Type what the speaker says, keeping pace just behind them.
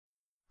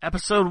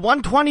Episode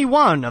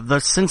 121 of the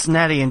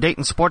Cincinnati and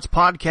Dayton Sports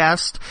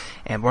Podcast,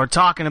 and we're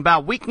talking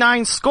about Week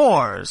 9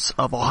 scores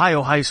of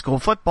Ohio high school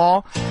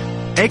football,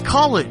 a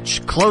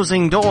college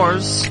closing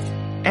doors,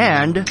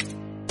 and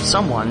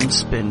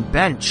someone's been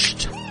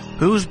benched.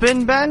 Who's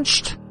been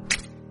benched?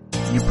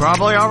 You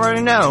probably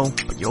already know,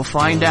 but you'll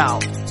find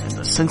out in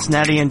the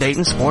Cincinnati and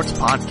Dayton Sports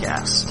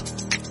Podcast.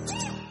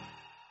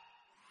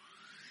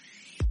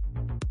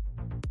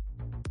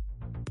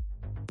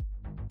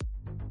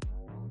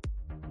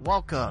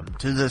 Welcome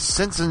to the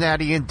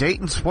Cincinnati and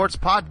Dayton Sports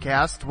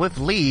Podcast with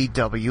Lee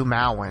W.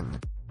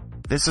 Mowen.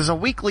 This is a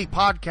weekly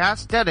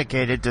podcast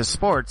dedicated to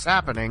sports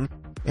happening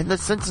in the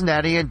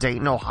Cincinnati and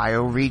Dayton,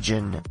 Ohio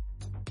region.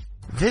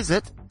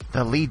 Visit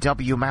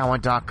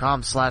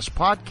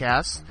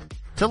theleewmowen.com/podcast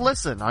to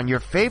listen on your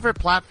favorite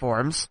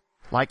platforms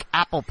like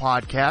Apple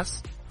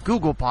Podcasts,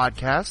 Google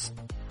Podcasts,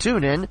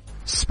 TuneIn,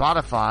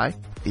 Spotify,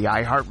 the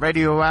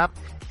iHeartRadio app,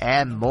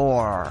 and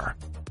more.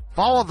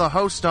 Follow the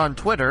host on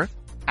Twitter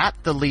at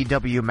the Lee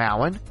W.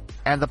 Mowen,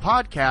 and the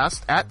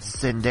podcast at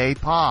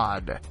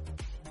CindayPod.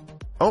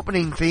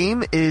 Opening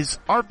theme is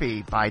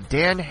Arpy by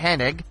Dan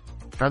Hennig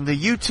from the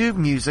YouTube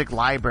Music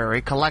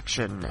Library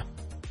Collection.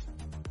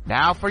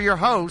 Now for your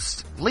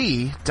host,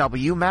 Lee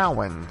W.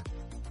 Mowen.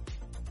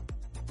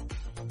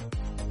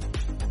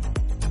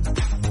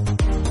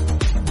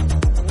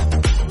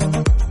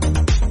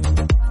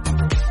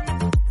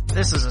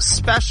 This is a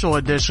special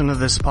edition of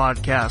this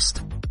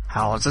podcast.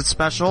 How is it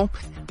special?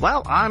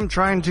 Well, I'm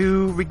trying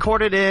to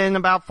record it in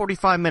about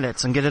 45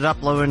 minutes and get it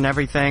uploaded and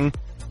everything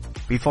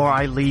before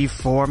I leave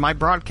for my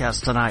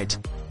broadcast tonight.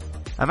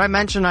 Have I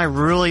mentioned I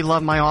really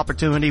love my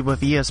opportunity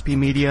with ESP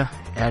Media,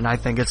 and I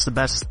think it's the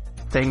best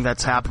thing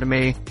that's happened to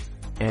me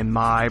in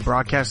my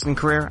broadcasting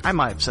career? I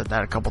might have said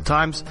that a couple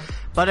times.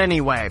 But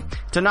anyway,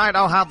 tonight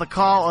I'll have the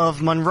call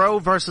of Monroe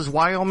versus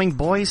Wyoming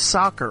boys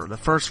soccer, the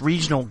first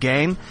regional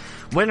game.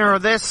 Winner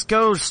of this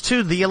goes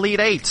to the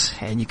Elite Eight,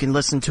 and you can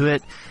listen to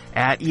it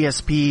at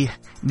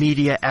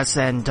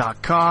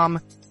espmediasn.com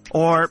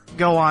or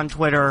go on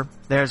Twitter.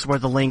 There's where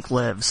the link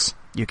lives.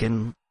 You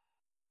can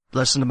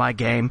listen to my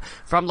game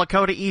from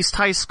Lakota East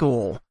High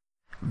School.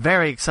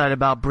 Very excited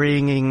about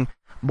bringing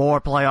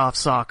more playoff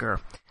soccer.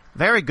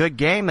 Very good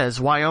game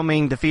as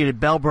Wyoming defeated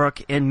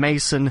Bellbrook in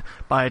Mason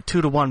by a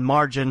 2-1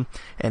 margin,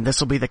 and this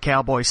will be the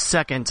Cowboys'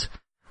 second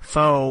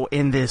foe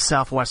in the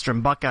Southwestern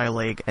Buckeye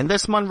League. And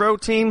this Monroe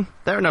team,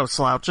 they're no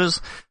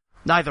slouches.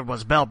 Neither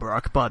was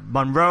Bellbrook, but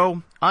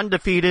Monroe,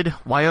 undefeated.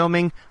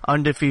 Wyoming,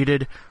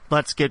 undefeated.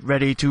 Let's get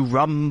ready to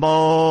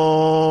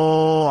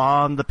rumble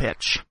on the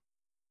pitch.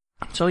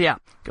 So yeah,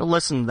 go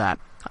listen to that.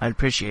 I'd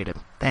appreciate it.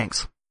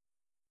 Thanks.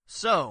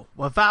 So,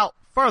 without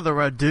further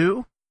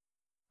ado,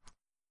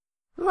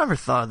 whoever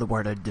thought of the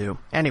word ado?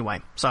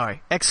 Anyway,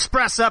 sorry.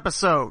 Express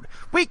episode.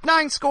 Week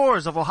 9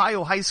 scores of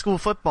Ohio high school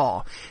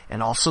football.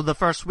 And also the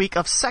first week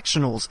of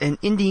sectionals in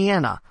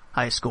Indiana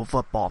high school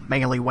football.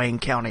 Mainly Wayne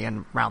County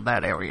and around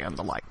that area and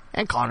the like.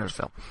 And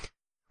Connersville.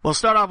 We'll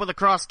start off with the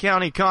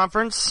cross-county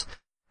conference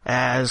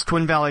as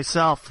Twin Valley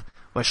South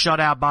was shut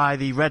out by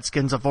the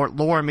Redskins of Fort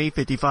Loramie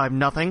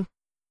 55-0.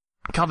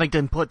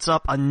 Covington puts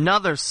up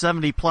another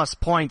 70-plus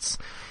points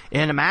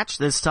in a match.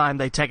 This time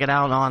they take it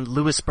out on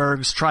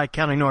Lewisburg's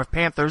Tri-County North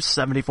Panthers,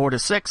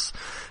 74-6.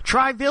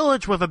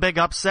 Tri-Village with a big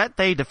upset.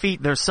 They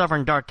defeat their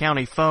Southern Dark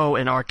County foe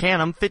in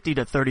Arcanum,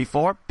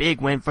 50-34. Big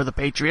win for the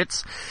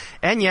Patriots.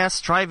 And yes,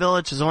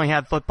 Tri-Village has only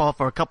had football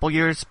for a couple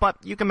years, but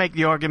you can make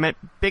the argument,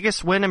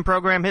 biggest win in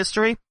program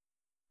history?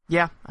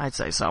 Yeah, I'd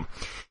say so.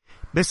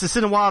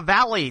 Mississinawa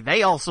Valley,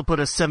 they also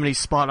put a 70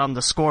 spot on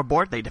the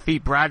scoreboard. They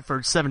defeat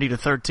Bradford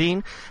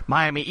 70-13.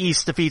 Miami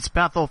East defeats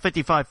Bethel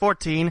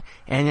 55-14.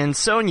 And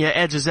Ansonia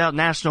edges out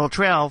National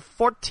Trail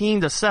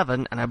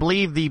 14-7. And I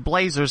believe the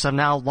Blazers have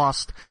now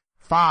lost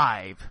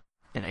 5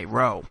 in a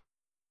row.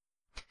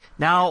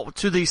 Now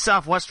to the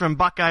Southwestern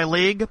Buckeye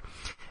League.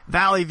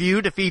 Valley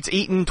View defeats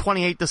Eaton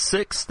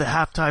 28-6. The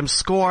halftime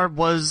score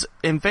was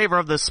in favor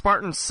of the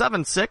Spartans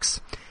 7-6.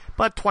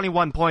 But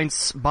 21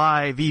 points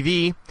by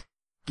VV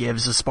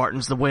gives the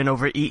Spartans the win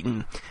over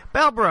Eaton.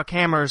 Bellbrook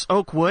hammers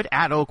Oakwood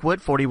at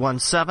Oakwood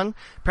 41-7.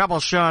 Preble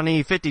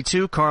Shawnee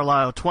 52,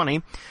 Carlisle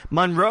 20.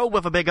 Monroe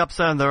with a big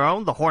upset of their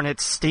own. The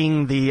Hornets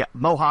sting the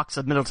Mohawks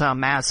of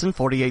Middletown Madison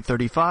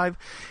 48-35.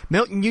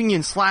 Milton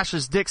Union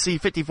slashes Dixie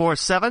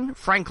 54-7.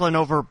 Franklin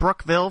over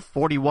Brookville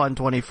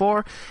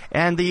 41-24.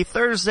 And the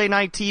Thursday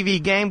night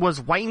TV game was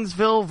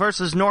Waynesville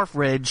versus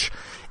Northridge.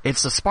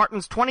 It's the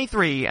Spartans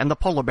 23 and the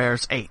Polar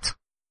Bears 8.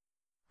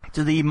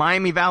 To the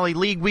Miami Valley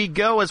League we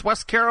go as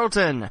West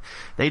Carrollton.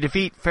 They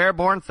defeat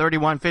Fairborn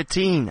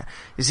 31-15.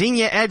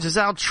 Xenia edges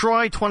out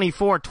Troy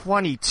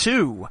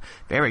 24-22.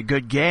 Very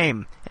good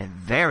game. And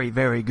very,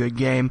 very good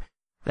game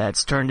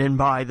that's turned in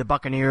by the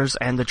Buccaneers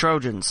and the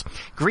Trojans.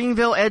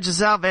 Greenville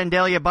edges out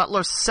Vandalia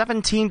Butler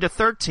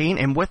 17-13.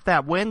 And with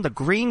that win, the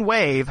Green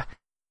Wave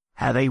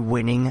have a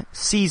winning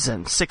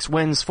season. 6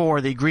 wins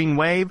for the Green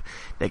Wave.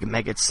 They can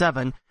make it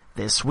 7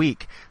 this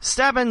week.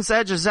 Stebbins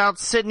edges out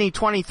Sydney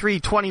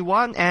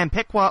 23-21 and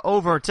Piqua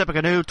over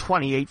Tippecanoe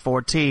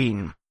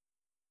 28-14.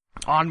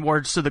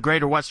 Onwards to the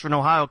Greater Western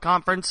Ohio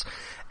Conference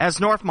as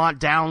Northmont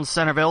downs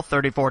Centerville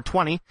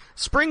 34-20.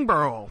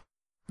 Springboro,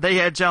 they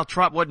edge out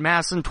Trotwood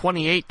Masson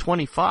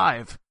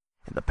 28-25.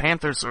 And the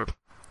Panthers are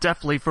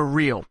definitely for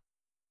real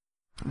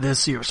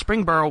this year.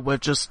 Springboro with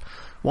just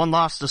one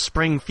loss to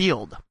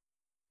Springfield.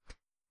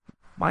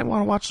 Might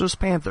want to watch those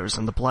Panthers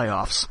in the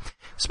playoffs.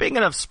 Speaking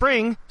of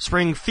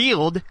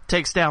Springfield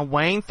takes down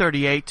Wayne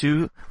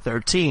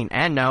 38-13.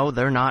 And no,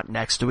 they're not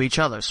next to each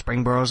other.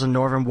 Springboro's in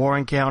northern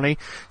Warren County.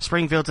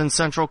 Springfield's in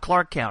central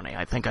Clark County.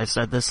 I think I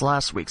said this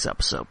last week's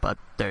episode, but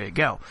there you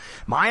go.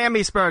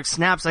 Miamisburg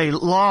snaps a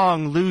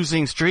long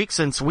losing streak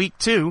since week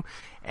 2.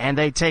 And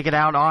they take it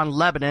out on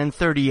Lebanon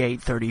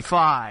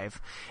 38-35.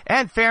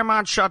 And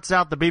Fairmont shuts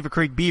out the Beaver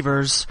Creek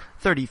Beavers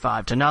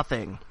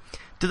 35-0.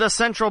 To the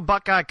Central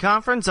Buckeye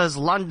Conference as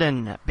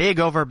London, big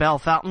over Bell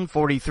Fountain,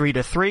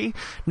 43-3.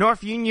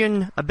 North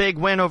Union, a big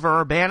win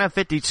over Urbana,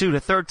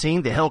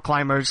 52-13. The Hill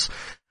Climbers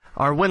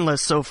are winless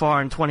so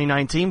far in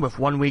 2019 with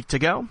 1 week to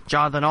go.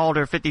 Jonathan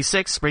Alder,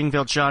 56.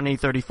 Springfield Shawnee,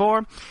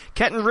 34.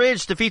 Kenton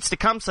Ridge defeats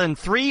Tecumseh in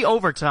 3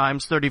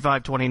 overtimes,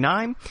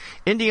 35-29.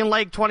 Indian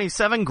Lake,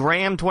 27.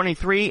 Graham,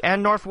 23.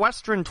 And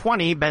Northwestern,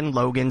 20. Ben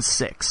Logan,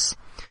 6.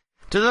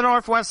 To the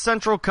Northwest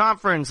Central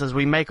Conference as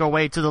we make our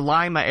way to the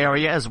Lima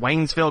area as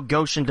Waynesville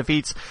Goshen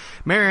defeats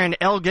Marion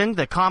Elgin.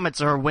 The Comets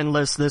are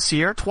winless this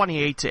year,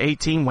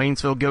 28-18.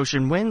 Waynesville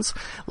Goshen wins.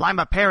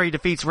 Lima Perry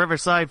defeats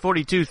Riverside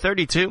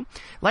 42-32.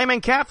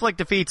 Lehman Catholic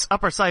defeats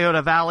Upper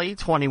Scioto Valley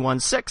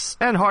 21-6.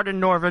 And Hardin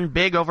Northern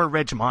big over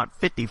Ridgemont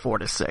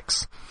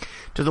 54-6.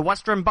 To the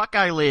Western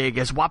Buckeye League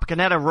as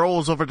Wapakoneta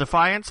rolls over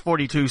Defiance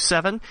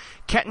 42-7.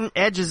 Kenton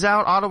edges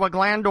out Ottawa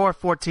Glandorf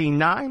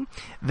 14-9.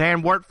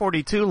 Van Wert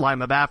 42,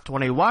 Lima Bath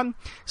 21.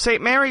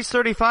 St. Mary's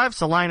 35,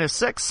 Salina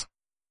 6.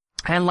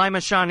 And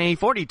Lima Shawnee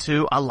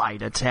 42,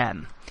 Elida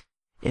 10.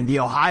 In the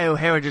Ohio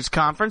Heritage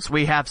Conference,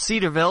 we have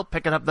Cedarville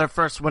picking up their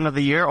first win of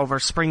the year over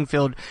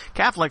Springfield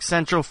Catholic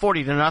Central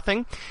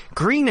 40-0.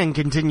 Greenon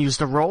continues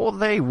to roll.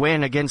 They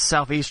win against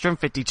Southeastern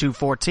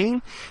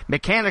 52-14.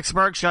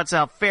 Mechanicsburg shuts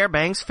out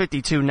Fairbanks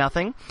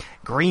 52-0.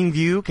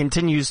 Greenview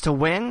continues to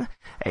win.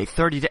 A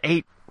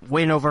 30-8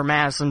 win over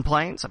Madison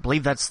Plains. I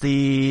believe that's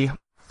the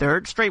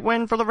 3rd straight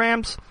win for the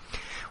Rams.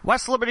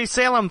 West Liberty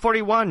Salem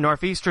 41,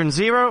 Northeastern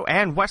 0,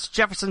 and West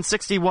Jefferson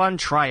 61,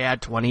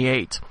 Triad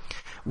 28.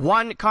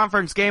 One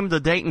conference game of the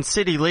Dayton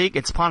City League.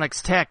 It's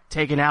Ponix Tech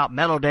taking out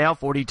Meadowdale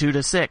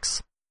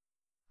 42-6.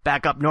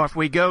 Back up north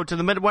we go to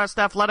the Midwest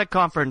Athletic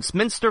Conference.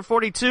 Minster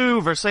 42,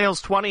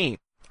 Versailles 20.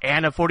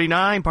 Anna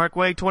 49,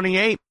 Parkway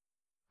 28.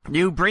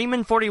 New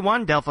Bremen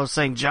 41, Delphos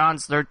St.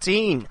 John's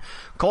 13.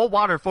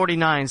 Coldwater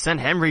 49,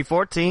 St. Henry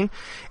 14.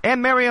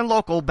 And Marion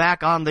Local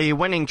back on the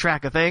winning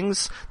track of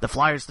things. The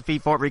Flyers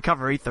defeat Fort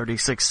Recovery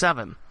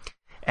 36-7.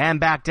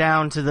 And back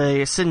down to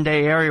the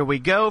Cinday area we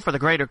go for the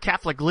Greater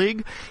Catholic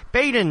League.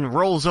 Baden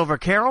rolls over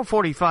Carroll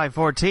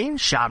 45-14.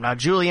 Shawnee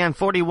Julian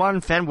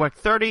 41, Fenwick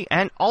 30,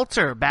 and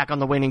Alter back on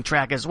the winning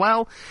track as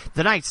well.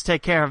 The Knights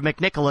take care of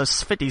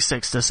McNicholas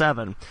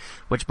 56-7.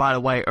 Which, by the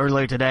way,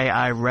 earlier today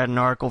I read an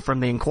article from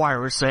the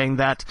Inquirer saying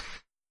that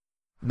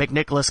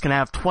McNicholas can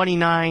have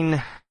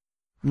 29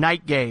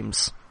 night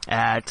games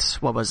at,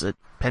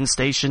 Penn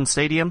Station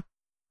Stadium?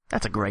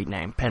 That's a great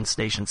name, Penn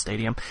Station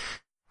Stadium.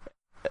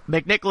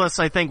 McNicholas,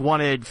 I think,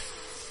 wanted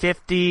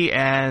 50,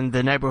 and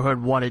the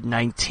neighborhood wanted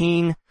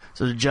 19,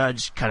 so the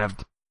judge kind of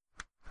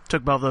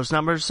took both those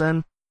numbers,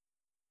 and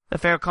a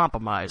fair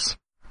compromise,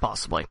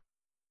 possibly.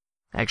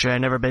 Actually,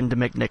 I've never been to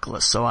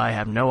McNicholas, so I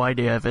have no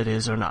idea if it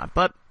is or not,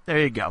 but there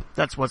you go.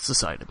 That's what's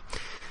decided.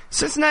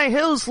 Cincinnati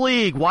Hills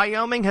League.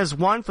 Wyoming has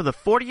won for the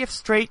 40th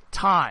straight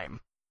time.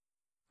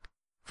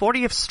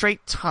 40th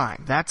straight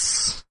time.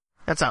 That's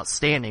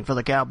outstanding for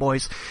the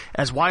Cowboys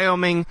as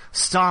Wyoming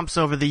stomps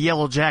over the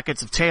Yellow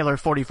Jackets of Taylor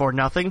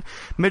 44-0.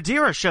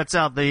 Madeira shuts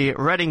out the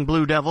Reading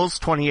Blue Devils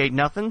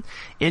 28-0.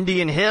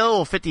 Indian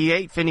Hill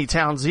 58,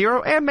 Finneytown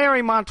 0, and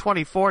Marymount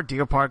 24,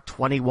 Deer Park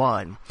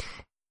 21.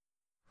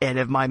 And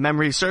if my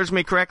memory serves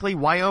me correctly,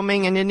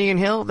 Wyoming and Indian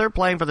Hill, they're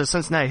playing for the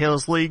Cincinnati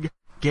Hills League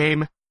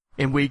game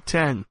in Week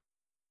 10.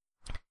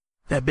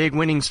 That big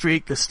winning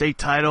streak, the state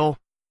title,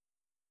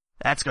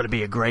 that's going to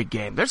be a great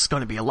game. There's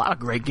going to be a lot of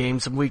great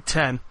games in Week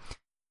 10.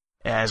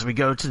 As we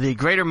go to the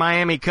Greater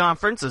Miami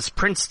Conference, as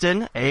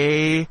Princeton,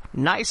 a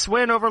nice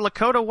win over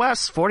Lakota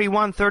West,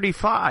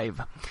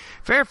 41-35.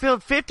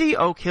 Fairfield 50,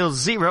 Oak Hill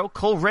 0,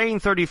 Coleraine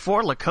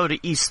 34, Lakota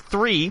East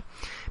 3,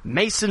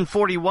 Mason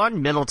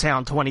 41,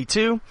 Middletown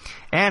 22,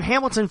 and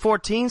Hamilton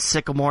 14,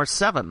 Sycamore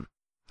 7.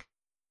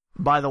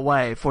 By the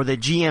way, for the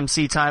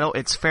GMC title,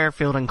 it's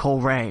Fairfield and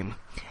Coleraine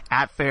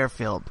at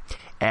Fairfield.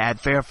 And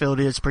Fairfield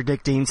is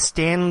predicting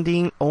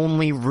standing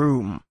only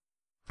room.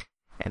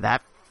 And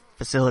that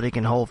facility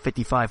can hold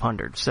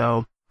 5,500.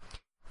 So,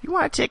 if you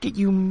want a ticket,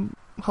 you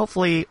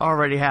hopefully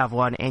already have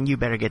one, and you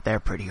better get there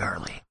pretty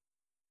early.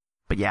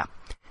 But yeah,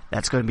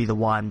 that's going to be the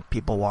one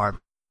people are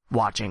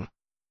watching.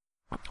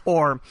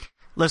 Or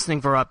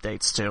listening for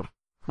updates to.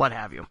 What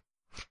have you.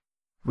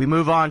 We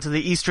move on to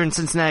the Eastern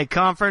Cincinnati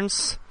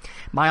Conference.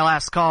 My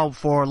last call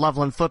for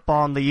Loveland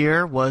football in the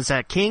year was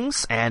at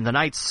Kings, and the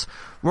Knights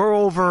were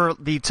over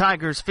the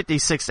Tigers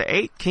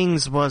 56-8.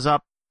 Kings was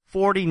up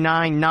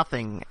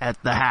 49-0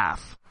 at the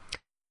half.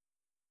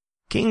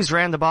 Kings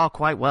ran the ball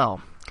quite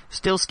well.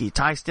 Ty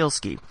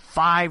Stilsky,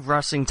 5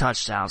 rushing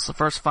touchdowns. The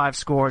first 5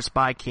 scores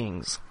by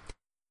Kings.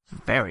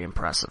 Very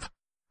impressive.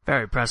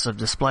 Very impressive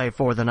display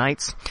for the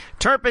Knights.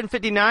 Turpin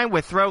 59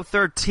 with throw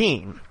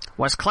 13.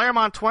 West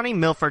Claremont 20,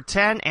 Milford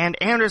 10,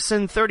 and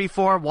Anderson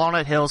 34,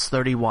 Walnut Hills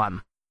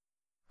 31.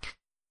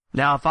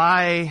 Now, if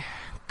I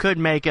could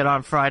make it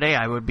on Friday,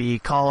 I would be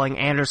calling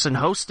Anderson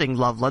hosting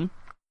Loveland.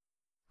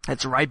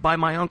 It's right by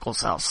my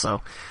uncle's house,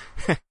 so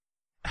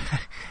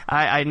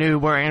I knew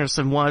where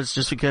Anderson was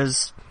just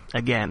because,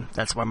 again,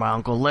 that's where my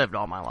uncle lived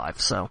all my life,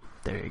 so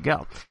there you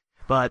go.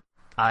 But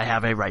I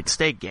have a Wright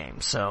State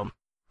game, so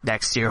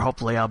next year,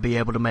 hopefully, I'll be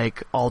able to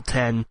make all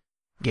 10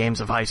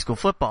 games of high school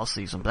football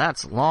season, but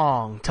that's a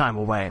long time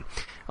away.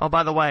 Oh,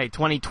 by the way,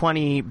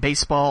 2020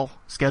 baseball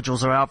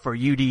schedules are out for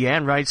UD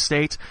and Wright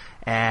State,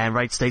 and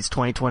Wright State's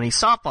 2020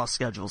 softball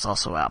schedule is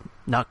also out.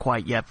 Not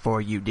quite yet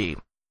for UD.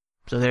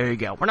 So there you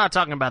go. We're not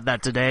talking about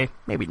that today,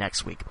 maybe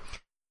next week.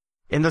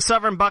 In the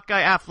Southern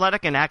Buckeye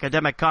Athletic and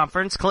Academic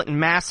Conference, Clinton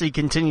Massey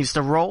continues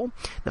to roll.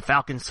 The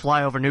Falcons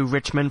fly over New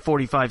Richmond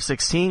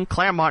 45-16,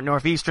 Claremont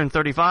Northeastern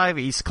 35,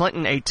 East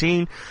Clinton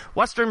 18,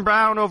 Western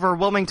Brown over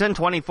Wilmington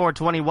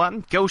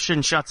 24-21,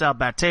 Goshen shuts out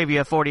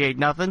Batavia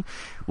 48-0,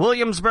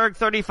 Williamsburg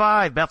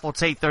 35, Bethel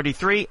Tate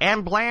 33,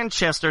 and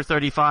Blanchester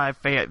 35,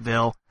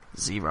 Fayetteville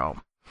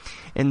 0.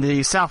 In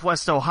the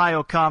Southwest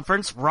Ohio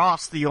Conference,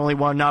 Ross the only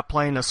one not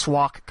playing a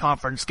SWAC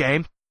conference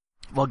game.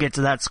 We'll get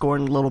to that score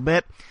in a little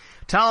bit.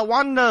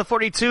 Talawanda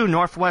 42,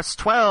 Northwest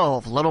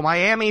 12, Little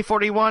Miami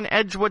 41,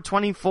 Edgewood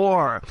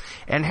 24,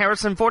 and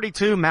Harrison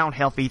 42, Mount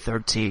Healthy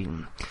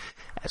 13.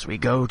 As we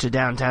go to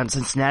downtown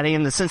Cincinnati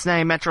in the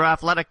Cincinnati Metro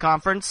Athletic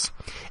Conference,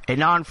 a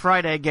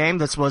non-Friday game.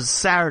 This was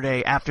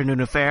Saturday afternoon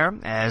affair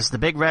as the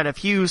Big Red of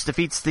Hughes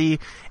defeats the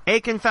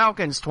Aiken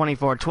Falcons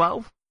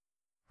 24-12.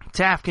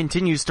 Taft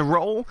continues to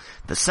roll.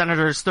 The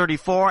Senators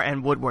 34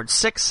 and Woodward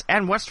 6,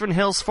 and Western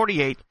Hills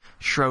 48,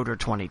 Schroeder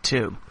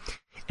 22.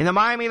 In the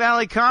Miami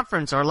Valley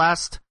Conference, our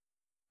last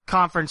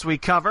conference we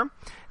cover,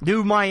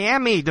 New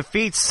Miami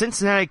defeats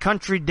Cincinnati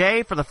Country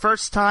Day for the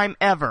first time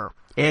ever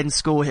in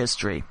school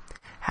history.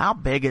 How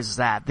big is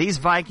that? These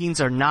Vikings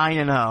are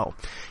 9-0.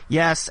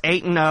 Yes,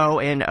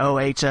 8-0 in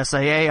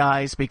OHSAA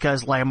eyes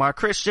because Landmark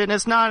Christian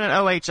is not an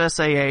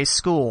OHSAA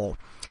school.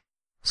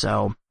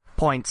 So,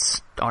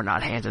 points are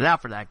not handed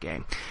out for that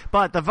game.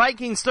 But the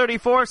Vikings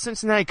 34,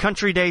 Cincinnati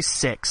Country Day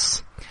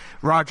 6.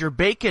 Roger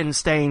Bacon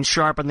staying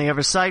sharp on the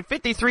other side.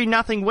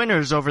 53-0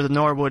 winners over the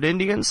Norwood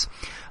Indians.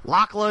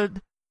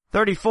 Lockwood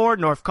 34,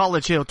 North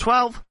College Hill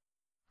 12.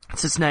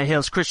 Cincinnati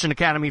Hills Christian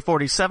Academy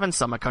 47,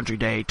 Summit Country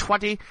Day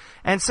 20.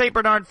 And St.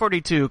 Bernard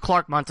 42,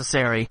 Clark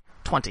Montessori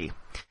 20.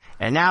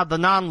 And now the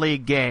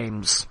non-league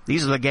games.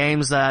 These are the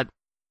games that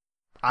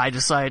I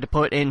decided to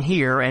put in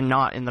here and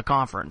not in the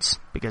conference.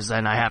 Because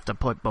then I have to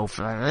put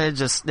both.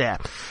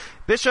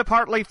 Bishop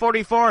Hartley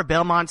 44,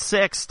 Belmont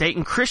 6,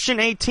 Dayton Christian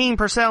 18,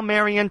 Purcell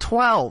Marion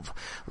 12,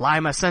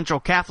 Lima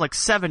Central Catholic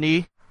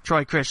 70,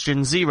 Troy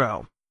Christian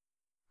 0.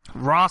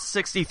 Ross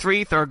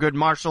 63, Thurgood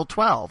Marshall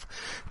 12,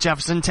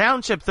 Jefferson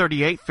Township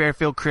 38,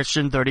 Fairfield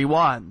Christian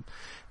 31.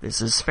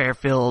 This is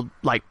Fairfield,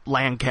 like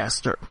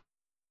Lancaster,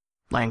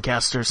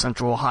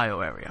 Central Ohio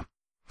area.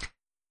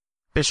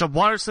 Bishop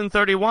Watterson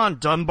 31,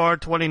 Dunbar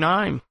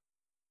 29,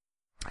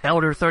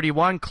 Elder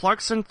 31,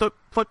 Clarkson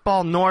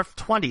Football North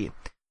 20.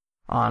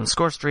 On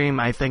ScoreStream,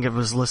 I think it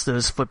was listed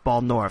as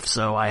Football North,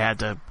 so I had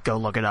to go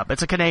look it up.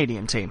 It's a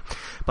Canadian team.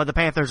 But the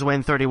Panthers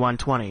win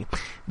 31-20.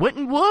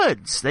 Winton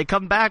Woods, they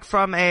come back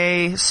from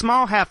a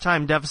small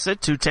halftime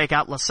deficit to take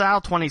out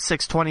LaSalle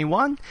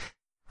 26-21.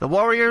 The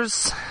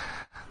Warriors,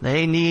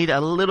 they need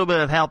a little bit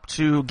of help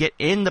to get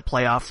in the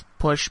playoff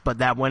push, but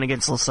that win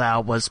against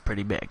LaSalle was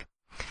pretty big.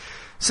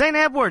 St.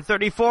 Edward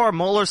 34,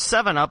 Moeller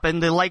 7 up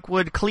in the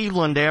Lakewood,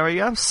 Cleveland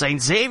area.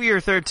 St. Xavier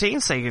 13,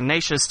 St.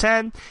 Ignatius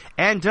 10,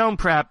 and Dome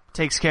Prep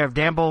takes care of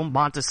Danville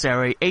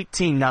Montessori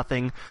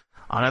 18-0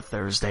 on a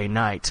Thursday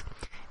night.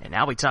 And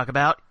now we talk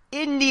about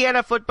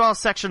Indiana football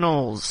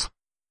sectionals.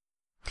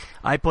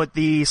 I put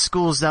the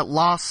schools that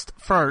lost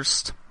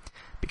first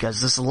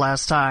because this is the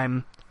last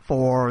time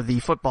for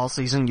the football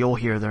season you'll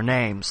hear their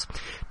names.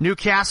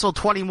 Newcastle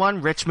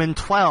 21, Richmond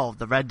 12.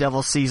 The Red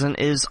Devil season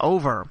is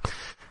over.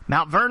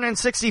 Mount Vernon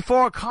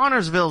 64,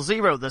 Connorsville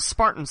 0. The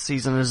Spartan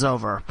season is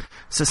over.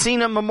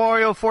 Cecina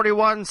Memorial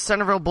 41,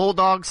 Centerville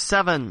Bulldogs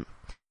 7.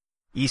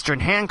 Eastern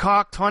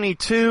Hancock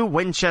 22,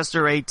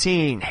 Winchester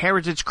 18.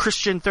 Heritage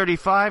Christian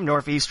 35,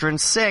 Northeastern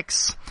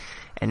 6.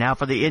 And now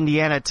for the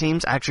Indiana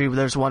teams. Actually,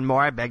 there's one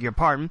more. I beg your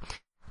pardon.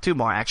 Two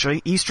more,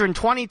 actually. Eastern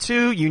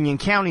 22, Union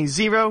County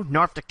 0.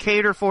 North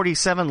Decatur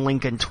 47,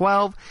 Lincoln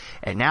 12.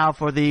 And now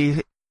for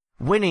the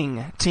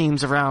winning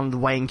teams around the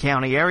Wayne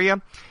County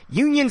area.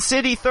 Union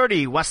City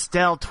 30,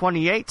 Westdale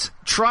 28,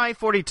 Tri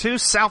 42,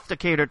 South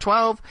Decatur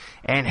 12,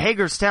 and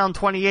Hagerstown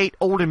 28,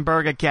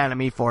 Oldenburg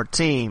Academy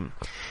 14.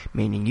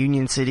 Meaning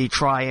Union City,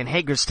 Tri, and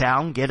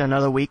Hagerstown get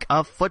another week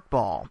of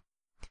football.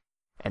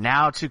 And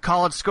now to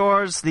college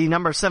scores. The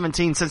number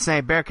 17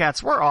 Cincinnati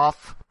Bearcats were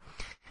off.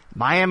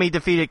 Miami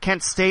defeated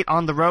Kent State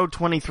on the road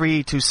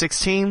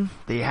 23-16.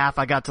 The half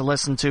I got to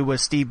listen to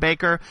was Steve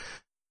Baker.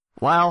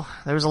 Well,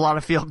 there was a lot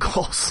of field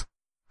goals.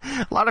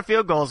 A lot of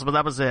field goals, but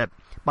that was it.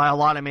 By a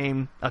lot, I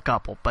mean a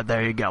couple, but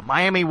there you go.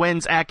 Miami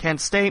wins at Kent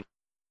State.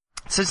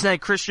 Cincinnati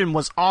Christian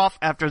was off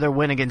after their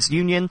win against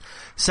Union.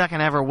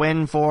 Second ever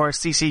win for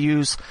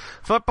CCU's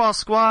football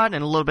squad,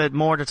 and a little bit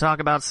more to talk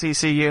about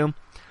CCU.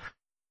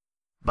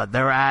 But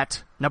they're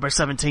at number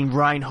 17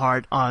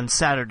 Reinhardt on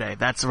Saturday.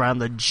 That's around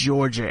the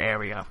Georgia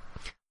area.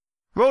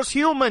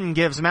 Rose-Hulman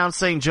gives Mount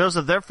St.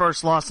 Joseph their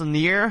first loss in the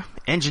year.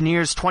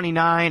 Engineers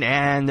 29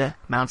 and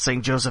Mount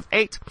St. Joseph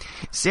 8.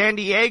 San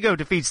Diego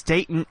defeats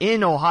Dayton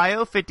in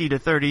Ohio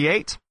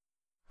 50-38.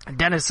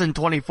 Denison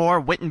 24,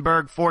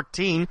 Wittenberg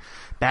 14.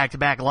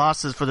 Back-to-back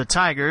losses for the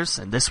Tigers,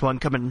 and this one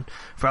coming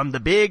from the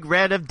Big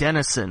Red of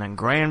Denison in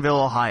Granville,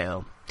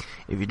 Ohio.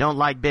 If you don't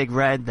like Big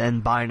Red,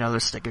 then buy another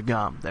stick of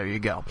gum. There you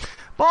go.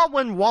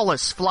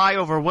 Baldwin-Wallace fly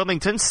over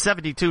Wilmington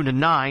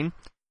 72-9.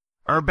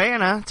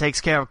 Urbana takes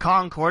care of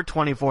Concord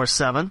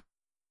 24-7.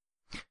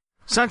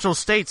 Central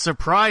State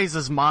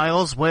surprises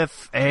Miles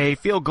with a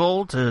field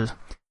goal to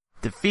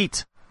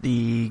defeat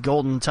the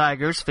Golden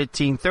Tigers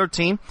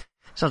 15-13.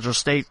 Central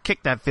State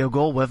kicked that field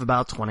goal with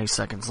about 20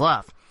 seconds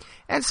left.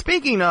 And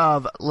speaking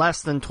of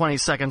less than 20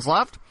 seconds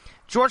left,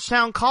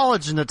 Georgetown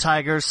College and the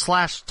Tigers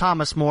slashed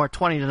Thomas More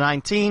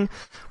 20-19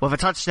 with a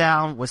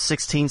touchdown with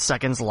 16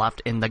 seconds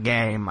left in the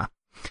game.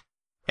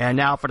 And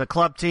now for the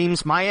club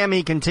teams,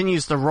 Miami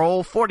continues to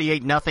roll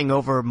 48-0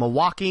 over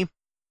Milwaukee,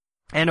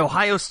 and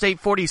Ohio State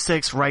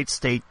 46, Wright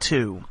State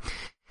 2.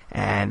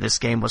 And this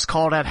game was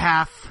called at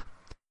half,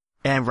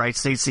 and Wright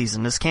State's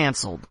season is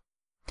canceled.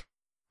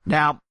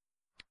 Now,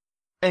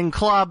 in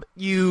club,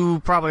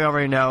 you probably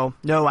already know,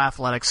 no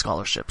athletic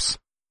scholarships.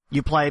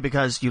 You play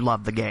because you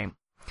love the game.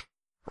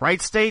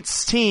 Wright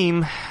State's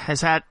team has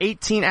had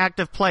 18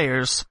 active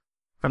players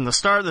from the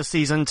start of the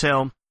season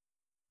till,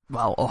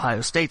 well,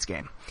 Ohio State's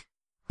game.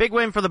 Big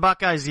win for the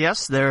Buckeyes,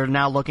 yes. They're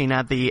now looking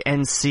at the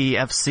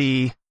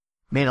NCFC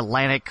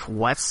Mid-Atlantic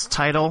West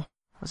title.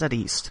 Was that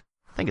East?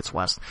 I think it's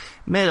West.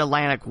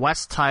 Mid-Atlantic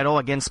West title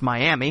against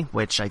Miami,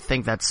 which I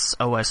think that's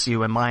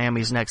OSU and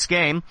Miami's next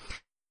game.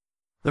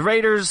 The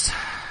Raiders,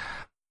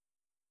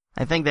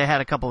 I think they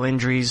had a couple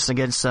injuries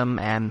against them,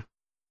 and,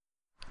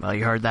 well,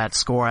 you heard that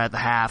score at the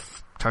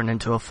half turned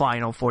into a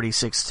final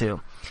 46-2.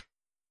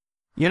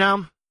 You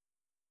know,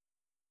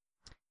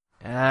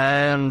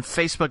 and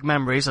Facebook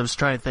memories, I was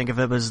trying to think if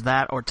it was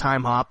that or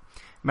Time Hop.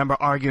 Remember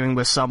arguing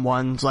with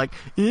someone, it's like,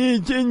 you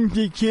can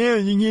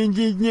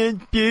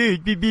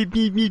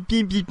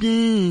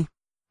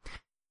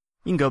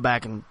go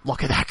back and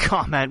look at that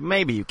comment.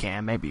 Maybe you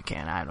can,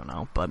 I don't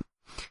know. But,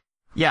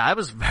 yeah, I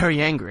was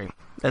very angry.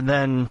 And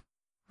then,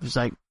 it was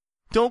like,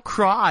 don't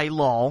cry,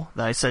 lol.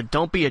 Then I said,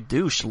 don't be a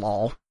douche,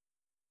 lol.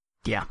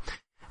 Yeah.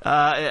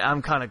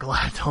 I'm kind of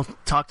glad I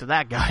don't talk to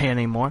that guy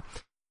anymore.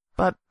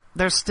 But,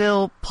 they're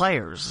still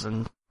players,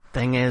 and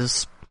thing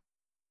is,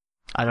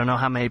 I don't know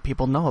how many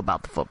people know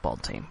about the football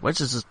team, which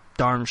is a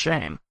darn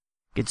shame,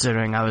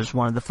 considering I was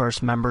one of the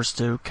first members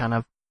to kind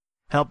of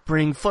help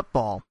bring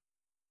football.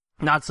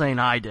 Not saying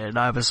I did,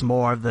 I was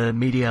more of the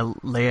media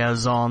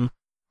liaison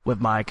with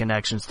my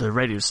connections to the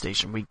radio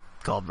station. We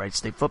called Wright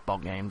State football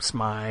games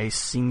my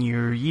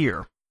senior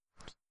year.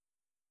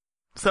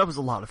 So that was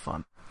a lot of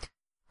fun.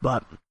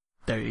 But,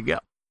 there you go.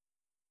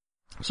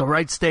 So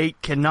Wright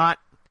State cannot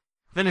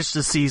finish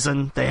the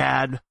season.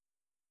 I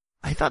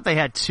thought they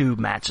had 2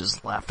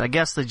 matches left. I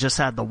guess they just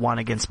had the one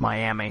against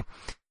Miami,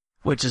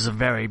 which is a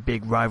very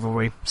big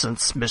rivalry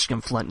since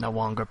Michigan Flint no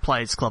longer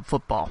plays club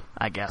football,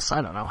 I guess.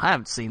 I don't know. I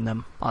haven't seen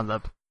them on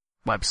the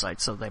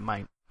website, so they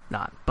might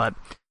not. But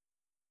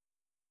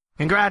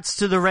congrats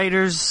to the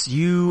Raiders.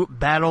 You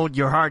battled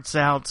your hearts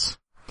out.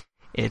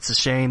 It's a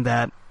shame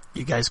that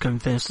you guys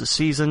couldn't finish the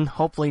season.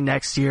 Hopefully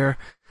next year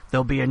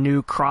there'll be a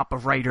new crop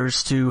of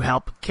Raiders to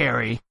help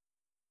carry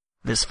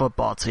this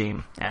football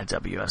team at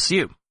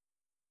WSU.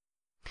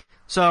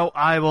 So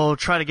I will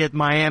try to get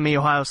Miami,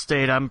 Ohio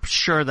State. I'm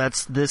sure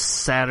that's this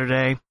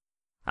Saturday.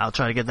 I'll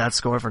try to get that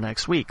score for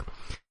next week.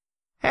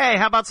 Hey,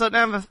 how about some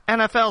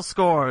NFL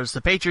scores?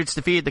 The Patriots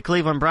defeated the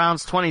Cleveland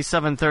Browns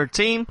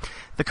 27-13.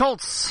 The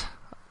Colts,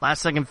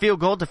 last second field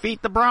goal,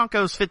 defeat the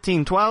Broncos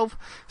 15-12.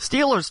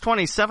 Steelers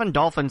 27,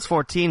 Dolphins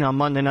 14 on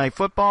Monday Night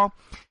Football.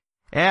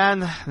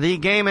 And the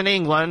game in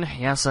England,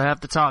 yes, I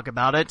have to talk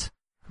about it.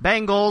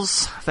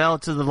 Bengals fell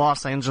to the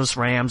Los Angeles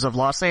Rams of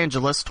Los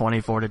Angeles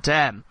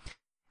 24-10.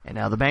 And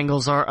now the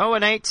Bengals are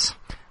 0-8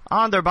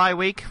 on their bye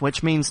week,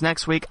 which means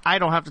next week I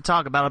don't have to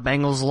talk about a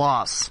Bengals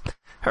loss.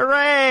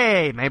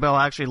 Hooray! Maybe I'll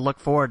actually look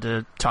forward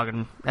to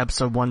talking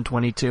episode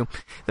 122.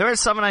 There is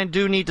something I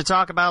do need to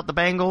talk about the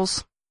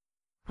Bengals,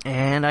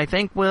 and I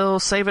think we'll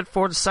save it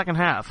for the second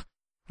half.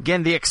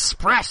 Again, the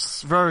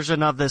express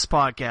version of this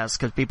podcast,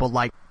 because people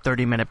like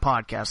 30-minute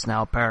podcasts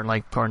now, apparently,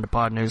 according to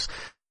Pod News.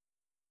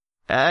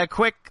 A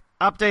quick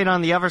update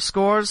on the other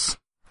scores.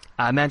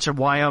 I mentioned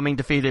Wyoming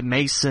defeated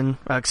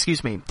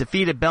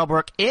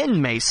Bellbrook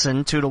in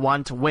Mason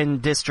 2-1 to win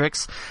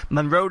districts.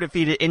 Monroe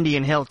defeated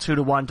Indian Hill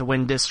 2-1 to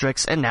win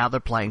districts, and now they're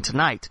playing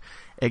tonight.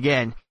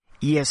 Again,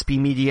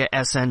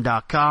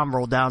 ESPMediaSN.com,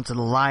 roll down to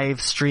the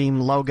live stream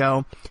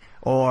logo,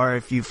 or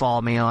if you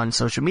follow me on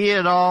social media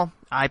at all,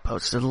 I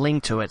posted a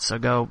link to it, so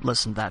go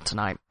listen to that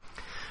tonight.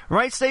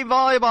 Wright State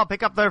Volleyball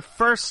pick up their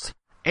first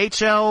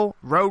HL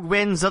road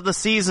wins of the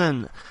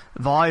season.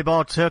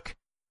 Volleyball took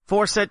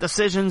 4-set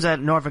decisions at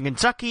Northern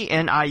Kentucky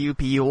and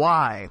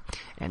IUPUI.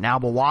 And now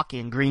Milwaukee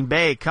and Green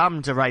Bay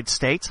come to Wright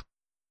State.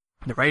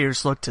 The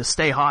Raiders look to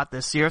stay hot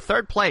this year,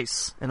 3rd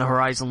place in the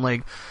Horizon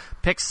League,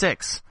 pick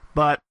 6.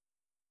 But,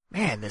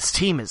 man, this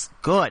team is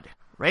good.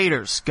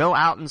 Raiders, go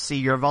out and see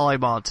your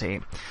volleyball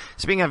team.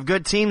 Speaking of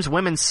good teams,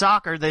 women's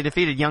soccer, they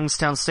defeated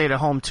Youngstown State at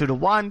home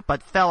 2-1,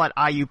 but fell at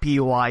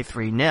IUPUI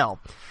 3-0.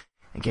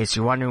 In case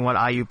you're wondering what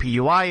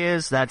IUPUI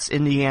is, that's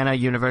Indiana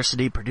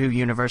University, Purdue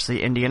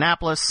University,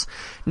 Indianapolis.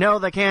 No,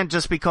 they can't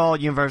just be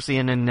called University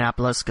in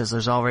Indianapolis, because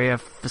there's already a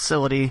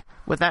facility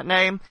with that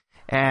name,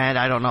 and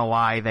I don't know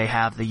why they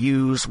have the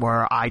U's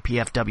where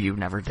IPFW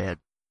never did.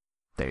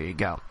 There you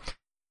go.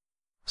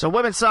 So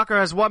women's soccer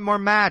has one more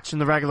match in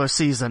the regular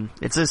season.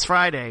 It's this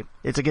Friday.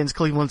 It's against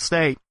Cleveland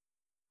State.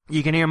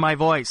 You can hear my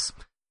voice.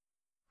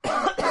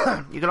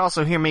 You can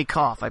also hear me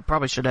cough. I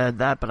probably should add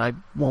that, but I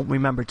won't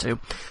remember to.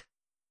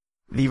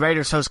 The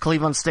Raiders host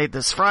Cleveland State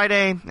this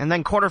Friday, and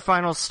then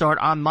quarterfinals start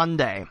on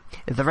Monday.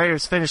 If the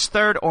Raiders finish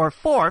 3rd or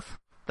 4th,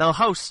 they'll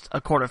host a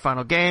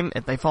quarterfinal game.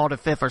 If they fall to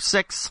 5th or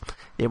 6th,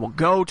 they will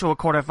go to a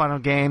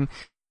quarterfinal game.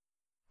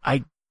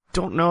 I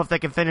don't know if they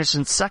can finish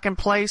in 2nd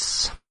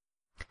place.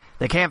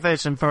 They can't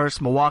finish in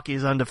 1st. Milwaukee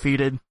is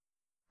undefeated.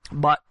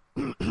 But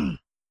 2nd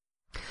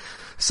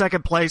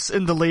place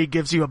in the league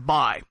gives you a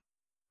bye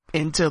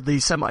into the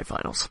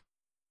semifinals.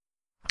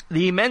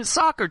 The men's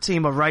soccer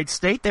team of Wright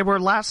State, they were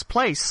last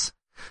place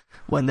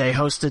when they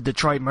hosted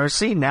Detroit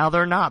Mercy. Now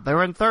they're not.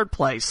 They're in 3rd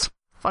place.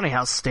 Funny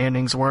how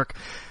standings work.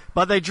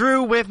 But they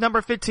drew with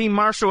number 15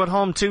 Marshall at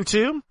home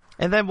 2-2,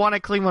 and then won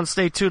at Cleveland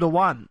State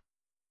 2-1.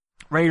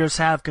 Raiders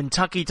have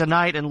Kentucky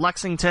tonight in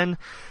Lexington,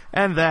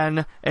 and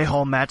then a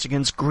home match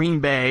against Green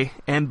Bay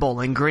and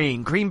Bowling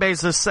Green. Green Bay's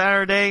this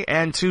Saturday,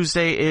 and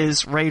Tuesday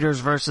is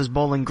Raiders versus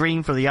Bowling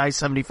Green for the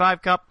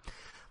I-75 Cup.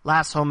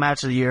 Last home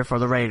match of the year for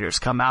the Raiders.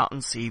 Come out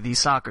and see these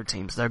soccer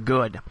teams. They're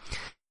good.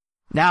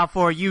 Now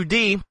for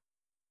UD,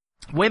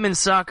 women's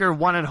soccer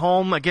won at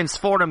home against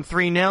Fordham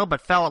 3-0,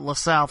 but fell at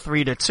LaSalle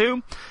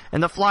 3-2.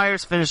 And the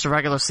Flyers finished the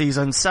regular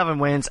season 7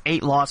 wins,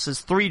 8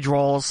 losses, 3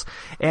 draws,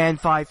 and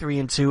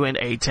 5-3-2 in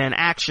A-10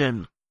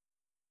 action.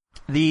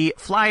 The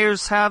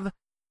Flyers have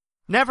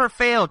never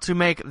failed to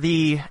make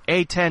the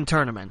A-10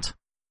 tournament.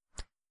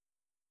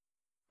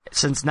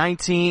 Since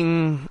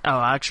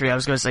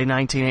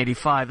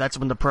 1985, that's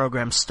when the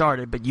program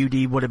started, but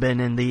UD would have been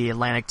in the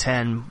Atlantic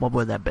 10, what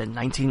would that have been,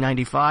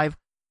 1995?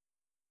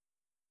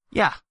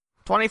 Yeah,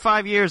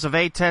 25 years of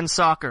A-10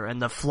 soccer, and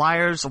the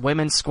Flyers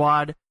women's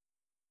squad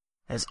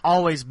has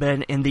always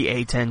been in the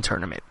A-10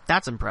 tournament.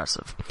 That's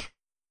impressive.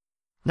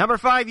 Number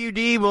 5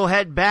 UD will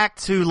head back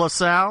to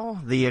LaSalle,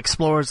 the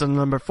Explorers in the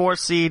number 4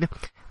 seed,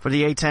 for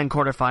the A-10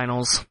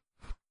 quarterfinals.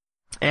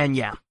 And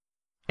yeah,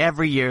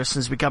 every year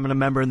since becoming a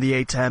member in the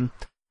A-10,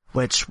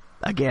 which,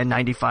 again,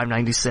 95,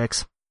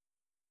 96.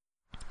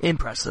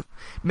 Impressive.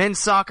 Men's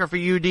soccer for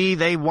UD,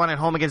 they won at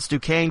home against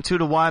Duquesne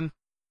 2-1,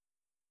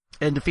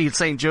 and defeated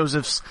St.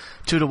 Joseph's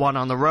 2-1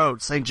 on the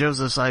road. St.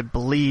 Joseph's, I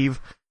believe,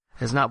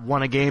 has not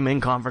won a game in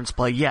conference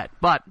play yet,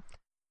 but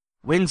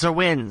wins are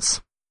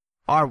wins.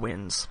 Are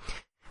wins.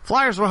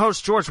 Flyers will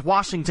host George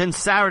Washington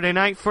Saturday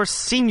night for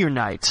senior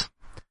night.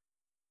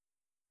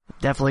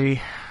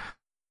 Definitely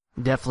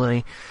a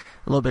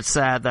little bit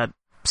sad that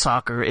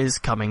soccer is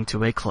coming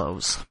to a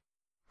close.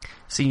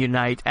 Senior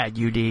night at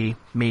UD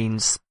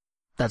means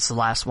that's the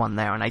last one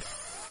there, and I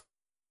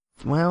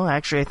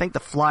think the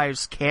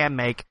Flyers can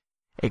make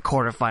a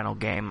quarterfinal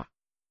game.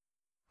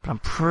 But I'm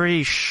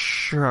pretty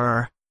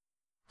sure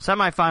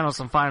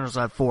semifinals and finals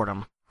at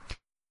Fordham.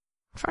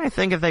 I'm trying to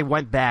think if they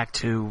went back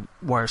to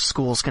where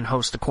schools can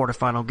host a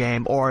quarterfinal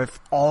game, or if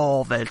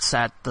all of it's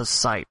at the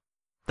site,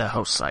 the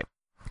host site.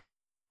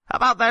 How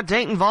about that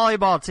Dayton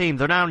volleyball team?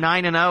 They're now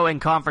 9-0 in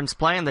conference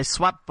play, and they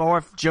swept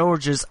North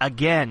George's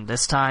again,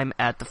 this time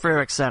at the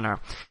Frerick Center.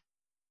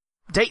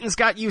 Dayton's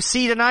got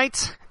UC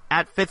tonight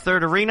at Fifth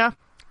Third Arena.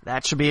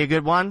 That should be a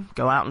good one.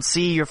 Go out and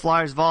see your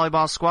Flyers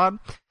volleyball squad.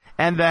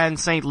 And then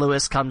St.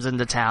 Louis comes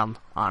into town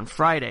on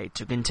Friday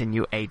to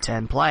continue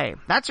A-10 play.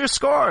 That's your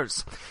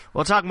scores.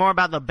 We'll talk more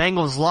about the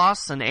Bengals'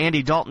 loss and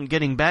Andy Dalton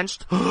getting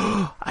benched.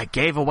 I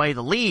gave away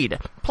the lead.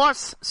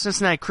 Plus,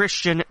 Cincinnati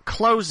Christian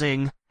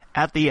closing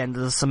at the end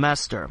of the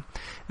semester.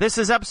 This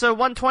is episode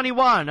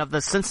 121 of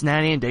the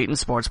Cincinnati and Dayton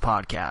Sports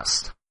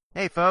Podcast.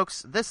 Hey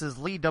folks, this is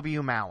Lee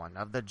W. Mowen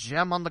of the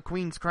Gem on the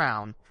Queen's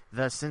Crown,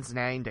 the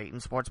Cincinnati and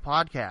Dayton Sports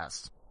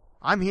Podcast.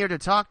 I'm here to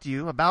talk to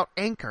you about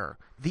Anchor,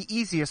 the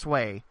easiest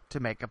way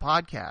to make a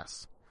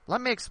podcast. Let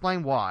me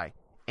explain why.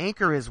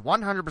 Anchor is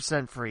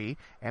 100% free,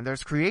 and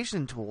there's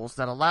creation tools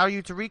that allow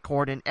you to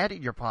record and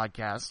edit your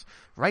podcast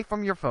right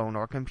from your phone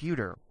or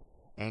computer.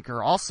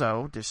 Anchor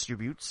also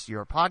distributes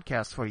your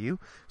podcast for you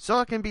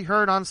so it can be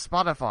heard on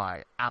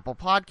Spotify, Apple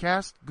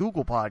Podcasts,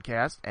 Google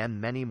Podcasts,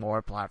 and many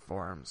more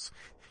platforms.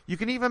 You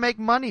can even make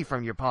money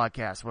from your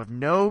podcast with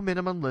no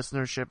minimum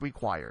listenership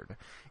required.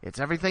 It's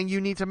everything you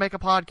need to make a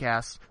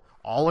podcast,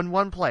 all in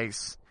one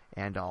place,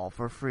 and all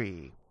for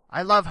free.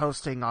 I love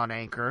hosting on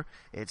Anchor.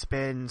 It's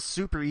been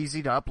super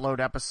easy to upload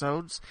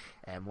episodes,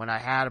 and when I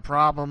had a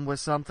problem with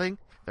something,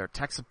 their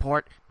tech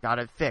support got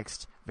it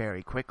fixed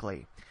very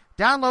quickly.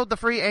 Download the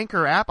free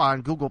Anchor app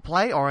on Google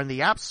Play or in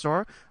the App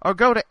Store, or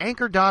go to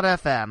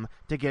anchor.fm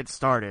to get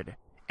started.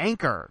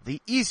 Anchor,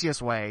 the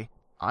easiest way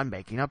on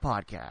making a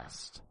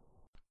podcast.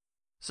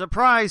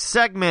 Surprise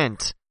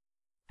segment!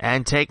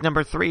 And take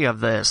number 3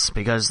 of this,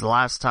 because the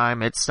last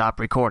time it stopped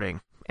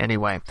recording.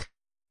 Anyway,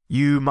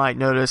 you might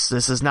notice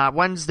this is not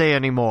Wednesday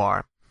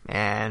anymore,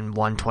 and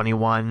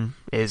 121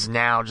 is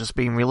now just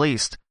being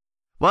released.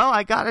 Well,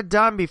 I got it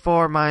done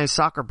before my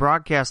soccer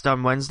broadcast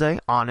on Wednesday,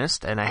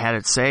 honest, and I had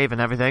it saved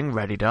and everything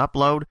ready to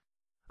upload.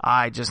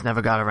 I just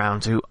never got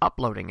around to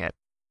uploading it.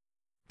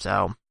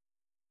 So,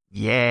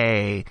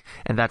 yay.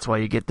 And that's why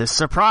you get this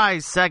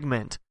surprise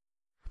segment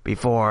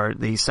before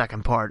the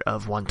second part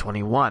of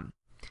 121.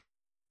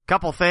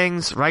 Couple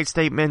things. Wright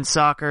State men's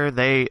soccer,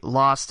 they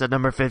lost at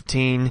number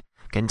 15,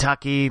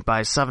 Kentucky,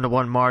 by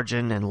 7-1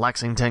 margin in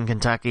Lexington,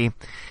 Kentucky.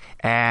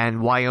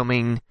 And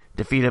Wyoming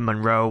defeated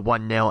Monroe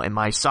 1-0 in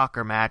my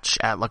soccer match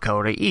at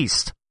Lakota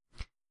East.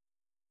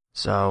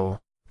 So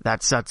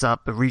that sets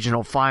up the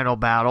regional final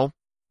battle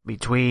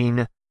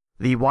between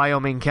the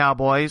Wyoming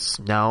Cowboys.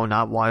 No,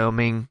 not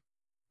Wyoming,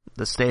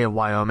 the state of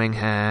Wyoming.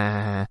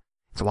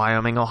 It's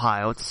Wyoming,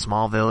 Ohio. It's a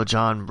small village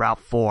on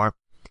Route 4.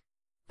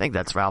 I think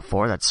that's Route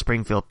 4. That's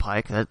Springfield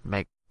Pike. That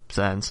makes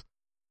sense.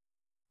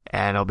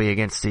 And it'll be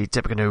against the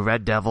Tippecanoe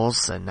Red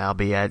Devils, and I'll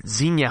be at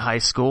Xenia High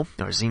School,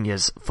 or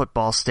Xenia's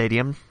football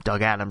stadium,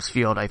 Doug Adams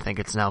Field, I think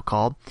it's now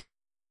called.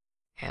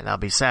 And that'll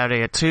be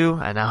Saturday at 2,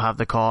 and I'll have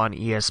the call on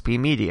ESP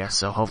Media,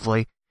 so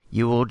hopefully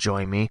you will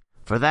join me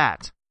for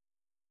that.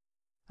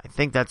 I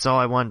think that's all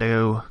I wanted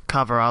to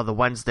cover out of the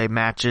Wednesday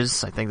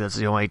matches. I think that's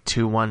the only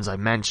 2 ones I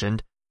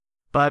mentioned.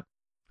 But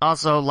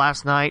also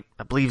last night,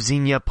 I believe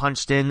Xenia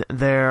punched in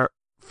their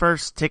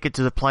first ticket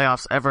to the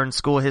playoffs ever in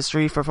school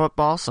history for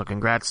football, so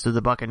congrats to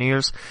the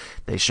Buccaneers.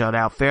 They shut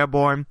out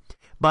Fairborn,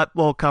 but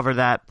we'll cover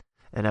that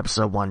in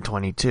episode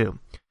 122.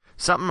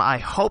 Something I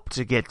hope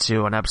to get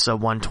to in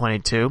episode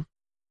 122,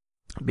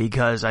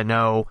 because I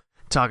know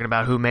talking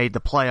about who made the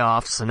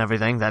playoffs and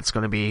everything, that's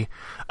going to be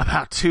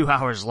about 2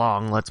 hours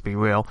long, let's be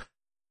real.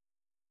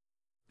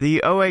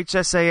 The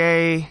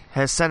OHSAA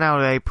has sent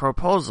out a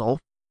proposal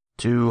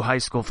to high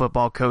school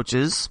football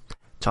coaches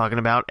talking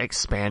about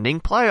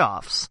expanding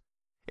playoffs.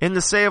 In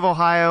the state of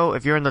Ohio,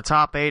 if you're in the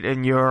top 8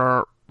 in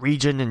your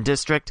region and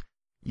district,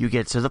 you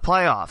get to the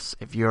playoffs.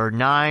 If you're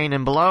 9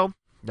 and below,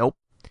 nope.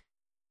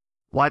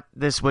 What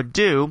this would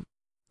do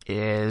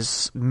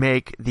is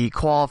make the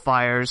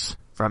qualifiers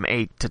from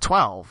 8 to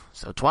 12.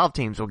 So 12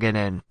 teams will get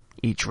in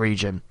each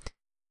region.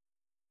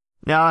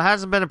 Now, it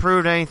hasn't been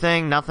approved or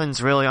anything.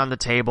 Nothing's really on the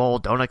table.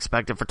 Don't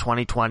expect it for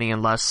 2020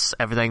 unless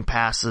everything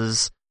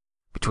passes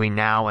between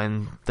now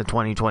and the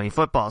 2020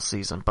 football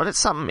season. But it's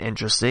something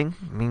interesting.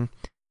 I mean,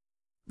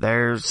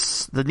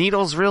 the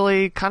needle's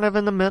really kind of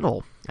in the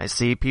middle. I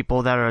see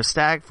people that are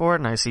ecstatic for it,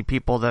 and I see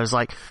people that's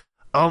like,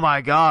 oh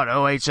my god,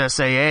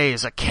 OHSAA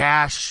is a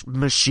cash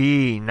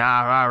machine,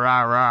 rah, rah,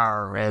 rah,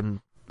 rah, and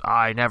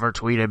I never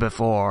tweeted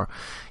before,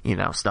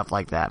 stuff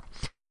like that.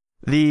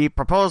 The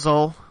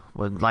proposal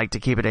would like to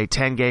keep it a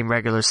 10-game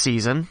regular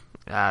season,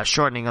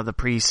 shortening of the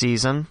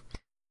preseason,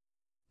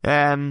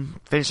 and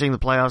finishing the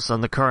playoffs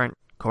on the current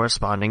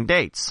corresponding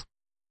dates.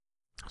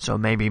 So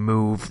maybe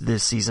move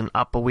this season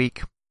up a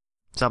week.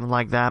 Something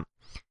like that.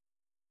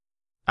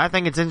 I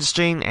think it's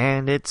interesting,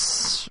 and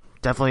it's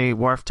definitely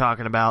worth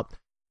talking about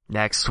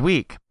next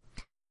week.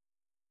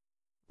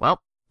 Well,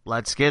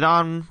 let's get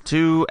on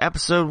to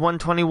episode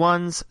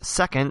 121's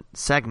second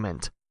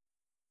segment.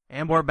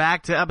 And we're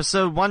back to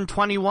episode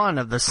 121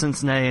 of the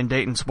Cincinnati and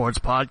Dayton Sports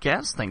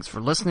Podcast. Thanks for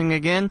listening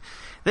again.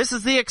 This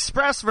is the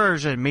express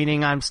version,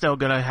 meaning I'm still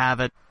going to have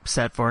it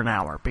set for an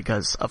hour,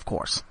 because, of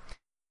course.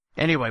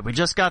 Anyway, we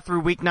just got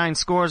through Week 9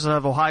 scores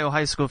of Ohio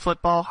high school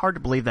football. Hard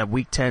to believe that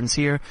Week 10's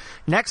here.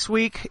 Next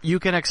week, you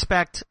can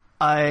expect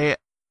a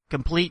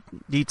complete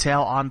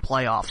detail on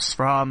playoffs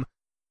from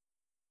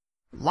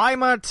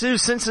Lima to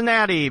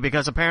Cincinnati,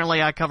 because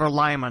apparently I cover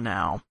Lima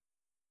now.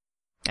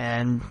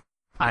 And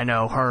I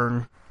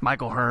know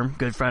Michael Hearn,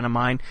 good friend of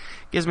mine,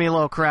 gives me a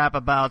little crap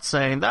about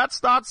saying,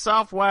 that's not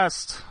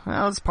Southwest.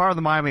 Well, it's part of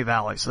the Miami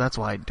Valley, so that's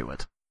why I do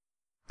it.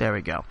 There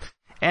we go.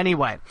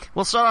 Anyway,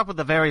 we'll start off with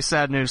the very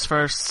sad news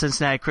first.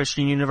 Cincinnati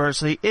Christian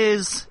University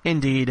is,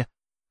 indeed,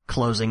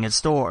 closing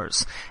its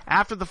doors.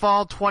 After the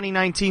fall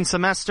 2019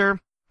 semester,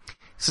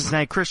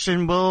 Cincinnati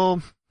Christian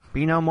will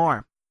be no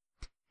more.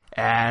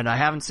 And I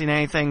haven't seen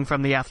anything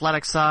from the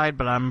athletic side,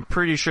 but I'm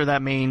pretty sure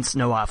that means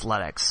no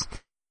athletics.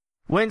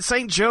 When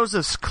St.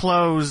 Joseph's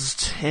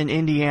closed in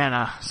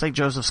Indiana, St.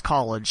 Joseph's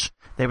College,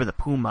 they were the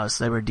Pumas,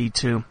 they were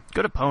D2.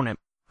 Good opponent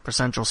for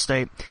Central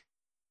State.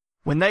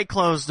 When they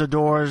closed the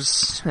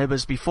doors, it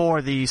was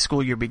before the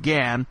school year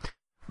began,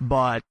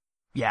 but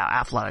yeah,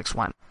 athletics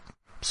went.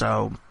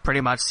 So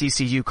pretty much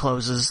CCU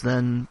closes,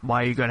 then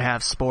why are you going to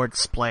have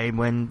sports played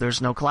when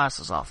there's no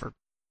classes offered?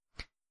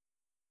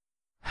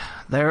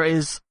 There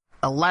is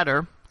a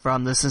letter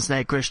from the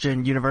Cincinnati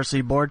Christian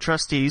University Board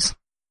trustees.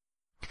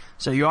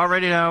 So you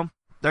already know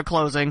they're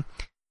closing,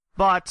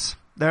 but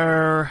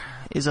there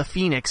is a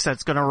phoenix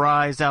that's going to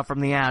rise out from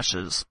the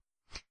ashes.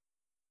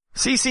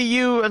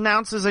 CCU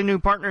announces a new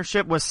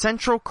partnership with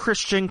Central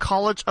Christian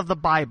College of the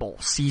Bible,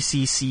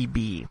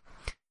 CCCB.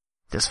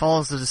 This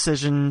follows the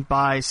decision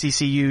by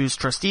CCU's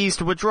trustees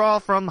to withdraw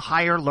from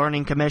Higher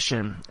Learning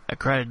Commission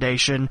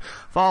accreditation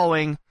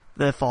following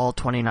the fall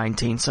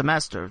 2019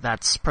 semester.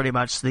 That's pretty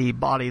much the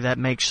body that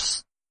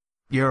makes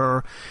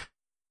your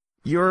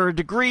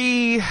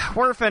degree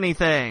worth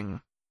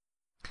anything.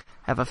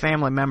 Have a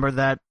family member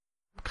that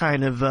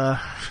kind of,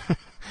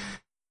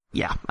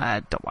 yeah, I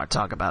don't want to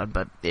talk about it,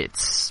 but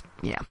it's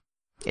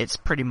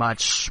pretty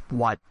much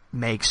what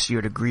makes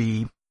your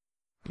degree,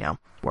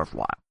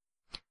 worthwhile.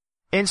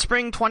 In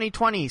spring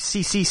 2020,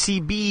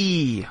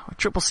 CCCB,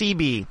 Triple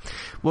CB,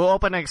 will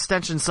open an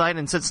extension site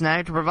in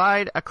Cincinnati to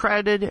provide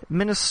accredited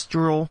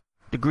ministerial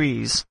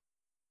degrees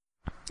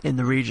in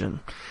the region.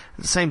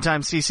 At the same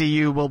time,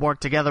 CCU will work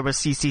together with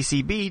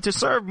CCCB to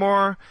serve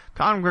more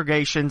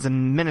congregations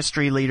and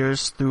ministry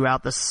leaders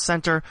throughout the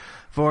Center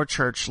for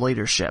Church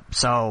Leadership.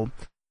 So,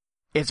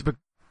 it's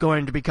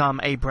going to become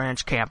a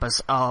branch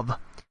campus of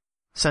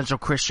Central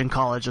Christian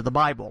College of the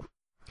Bible.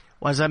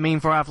 What does that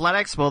mean for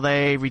athletics? Will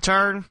they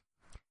return?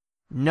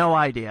 No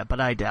idea, but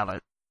I doubt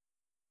it.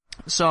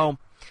 So,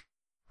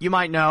 you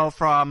might know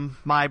from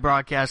my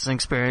broadcasting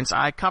experience,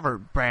 I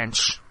covered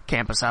branch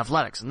campus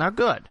athletics, and they're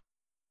good.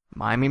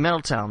 Miami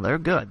Middletown, they're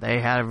good. They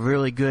had a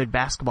really good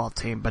basketball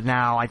team, but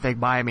now I think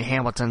Miami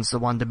Hamilton's the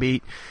one to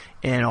beat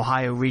in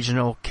Ohio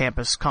Regional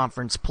Campus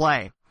Conference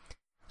play.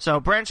 So,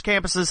 branch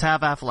campuses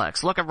have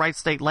athletics. Look at Wright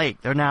State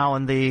Lake. They're now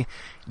in the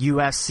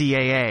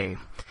USCAA.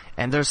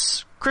 And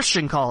there's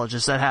Christian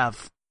colleges that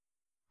have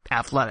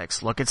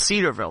athletics. Look at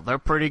Cedarville. They're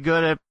pretty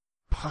good at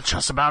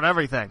just about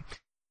everything.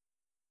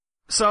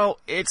 So,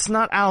 it's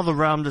not out of the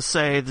realm to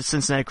say the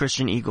Cincinnati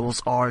Christian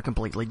Eagles are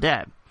completely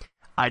dead.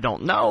 I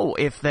don't know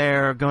if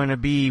they're going to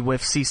be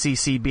with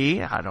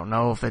CCCB. I don't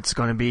know if it's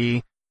going to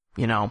be,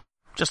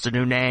 just a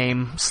new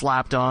name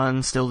slapped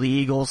on, still the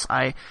Eagles.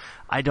 I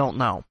don't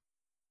know.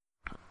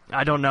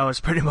 I don't know is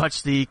pretty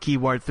much the key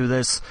word through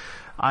this.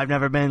 I've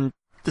never been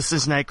to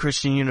Cincinnati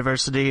Christian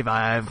University.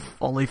 I've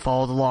only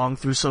followed along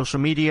through social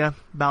media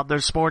about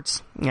their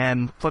sports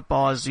and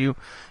football, as you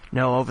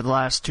know, over the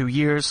last 2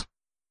 years.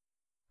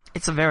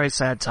 It's a very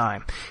sad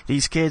time.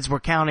 These kids were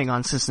counting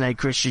on Cincinnati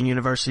Christian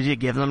University to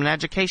give them an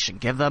education,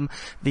 give them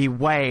the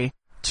way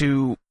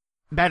to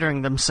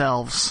bettering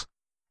themselves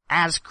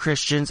as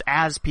Christians,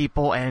 as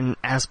people, and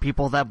as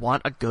people that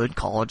want a good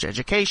college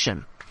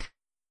education.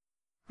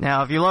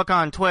 Now, if you look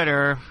on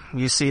Twitter,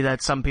 you see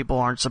that some people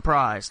aren't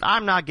surprised.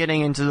 I'm not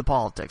getting into the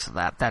politics of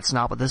that. That's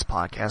not what this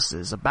podcast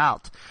is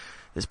about.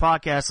 This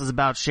podcast is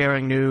about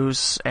sharing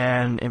news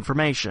and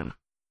information.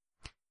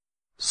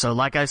 So,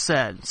 like I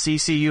said,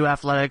 CCU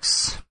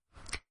athletics,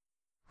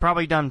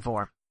 probably done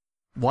for.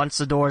 Once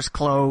the doors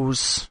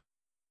close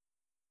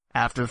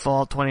after the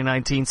fall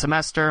 2019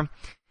 semester,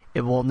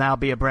 it will now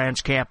be a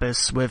branch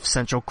campus with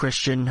Central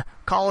Christian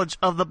College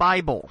of the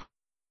Bible.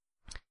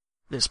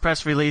 This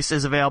press release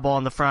is available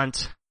on the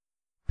front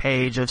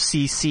page of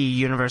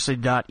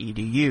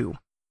ccuniversity.edu.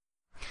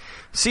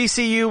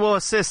 CCU will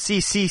assist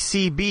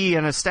CCCB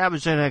in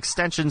establishing an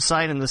extension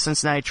site in the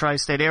Cincinnati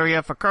tri-state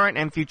area for current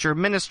and future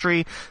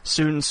ministry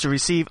students to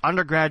receive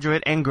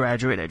undergraduate and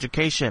graduate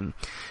education.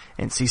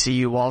 And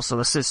CCU will also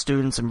assist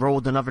students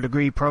enrolled in other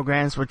degree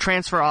programs with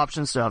transfer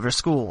options to other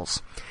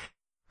schools.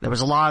 There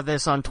was a lot of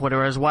this on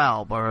Twitter as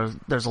well, where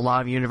there's a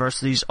lot of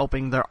universities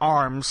opening their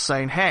arms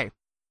saying, hey,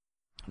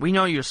 we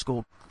know your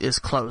school is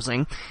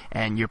closing,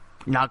 and you're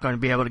not going to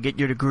be able to get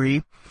your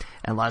degree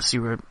unless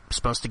you were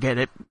supposed to get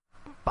it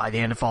by the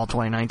end of fall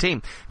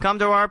 2019. Come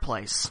to our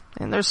place.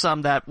 And there's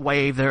some that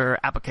waive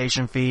their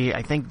application fee.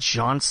 I think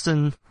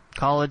Johnston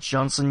College,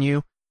 Johnson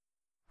U,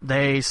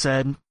 they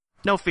said,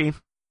 no fee.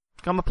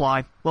 Come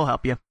apply. We'll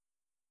help you.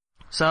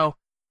 So,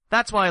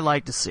 that's what I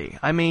like to see.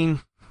 I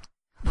mean,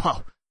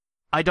 well,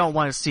 I don't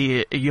want to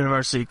see a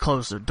university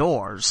close their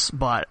doors,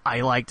 but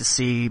I like to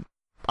see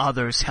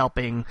others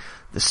helping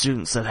the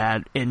students that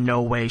had in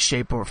no way,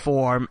 shape, or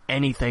form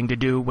anything to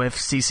do with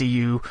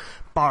CCU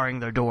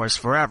barring their doors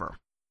forever.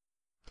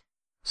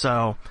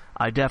 So,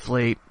 I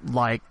definitely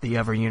like the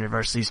other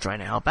universities trying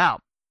to help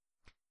out.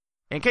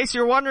 In case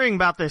you're wondering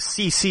about the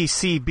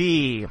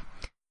CCCB,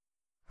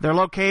 they're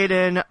located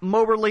in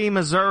Moberly,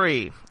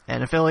 Missouri,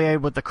 and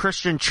affiliated with the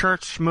Christian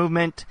Church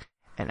Movement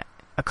and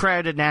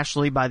accredited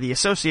nationally by the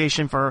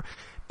Association for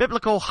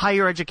Biblical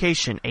Higher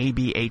Education,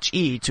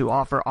 ABHE, to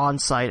offer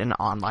on-site and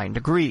online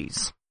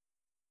degrees.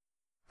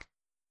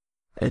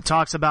 It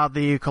talks about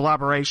the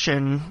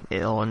collaboration.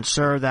 It'll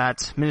ensure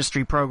that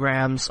ministry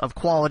programs of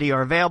quality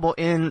are available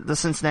in the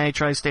Cincinnati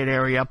tri-state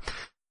area,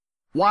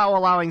 while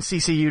allowing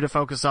CCU to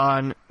focus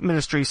on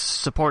ministry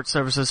support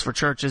services for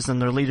churches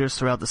and their leaders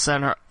throughout the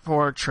Center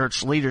for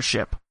Church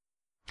Leadership,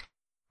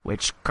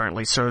 which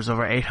currently serves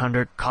over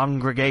 800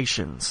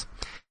 congregations.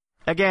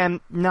 Again,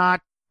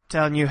 not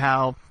telling you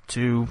how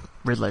to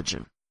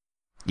religion.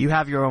 You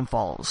have your own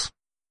falls.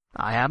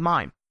 I have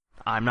mine.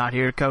 I'm not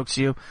here to coax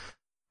you.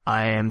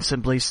 I am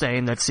simply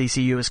saying that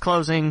CCU is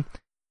closing.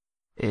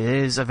 It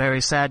is a very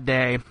sad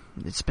day.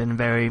 It's been a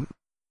very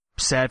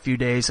sad few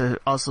days. I've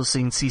also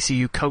seen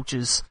CCU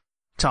coaches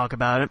talk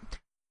about it.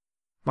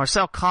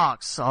 Marcel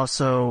Cox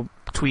also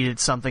tweeted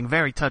something,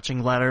 very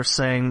touching letter,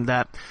 saying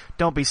that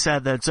don't be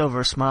sad that it's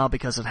over, smile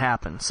because it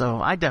happened.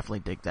 So I definitely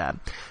dig that.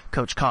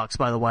 Coach Cox,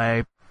 by the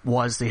way,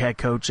 was the head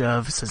coach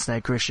of Cincinnati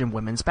Christian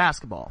women's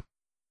basketball.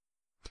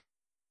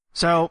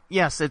 So,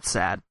 yes, it's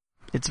sad.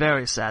 It's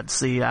very sad to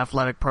see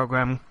athletic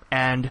program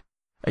and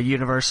a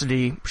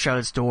university shut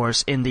its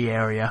doors in the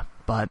area,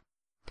 but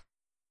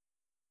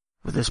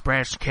with this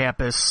branch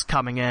campus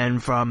coming in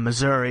from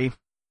Missouri,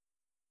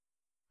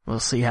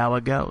 we'll see how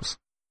it goes.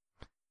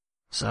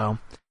 So,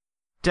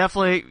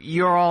 definitely,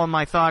 you're all in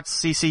my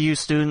thoughts, CCU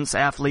students,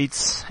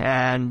 athletes,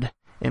 and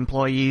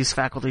employees,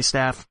 faculty,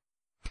 staff.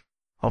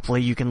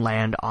 Hopefully you can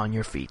land on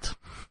your feet.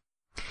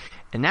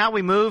 And now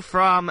we move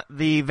from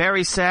the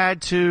very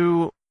sad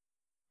to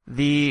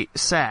the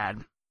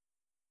sad.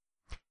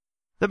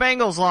 The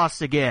Bengals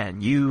lost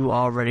again. You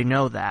already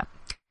know that.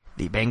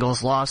 The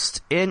Bengals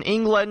lost in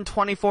England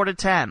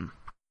 24-10.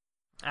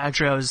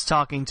 Actually, I was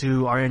talking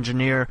to our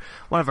engineer,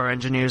 one of our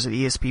engineers at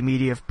ESP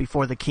Media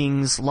before the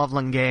Kings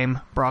Loveland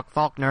game, Brock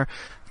Faulkner,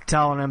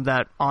 telling him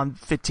that on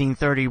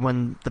 15:30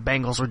 when the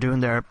Bengals were doing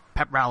their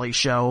pep rally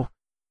show,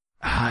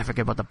 I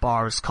forget what the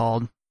bar is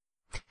called,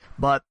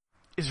 but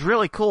it's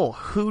really cool.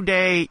 Who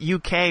Day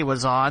UK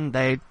was on.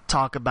 They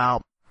talk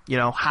about,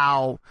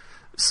 how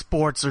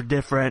sports are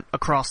different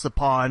across the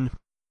pond.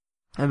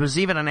 And there's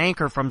even an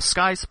anchor from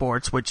Sky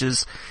Sports, which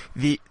is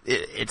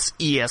it's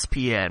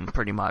ESPN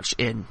pretty much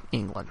in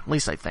England. At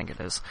least I think it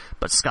is.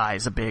 But Sky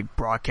is a big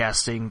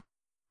broadcasting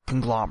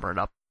conglomerate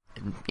up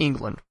in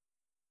England.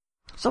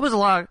 So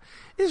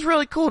it's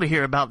really cool to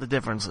hear about the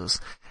differences.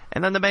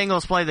 And then the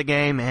Bengals play the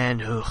game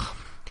and,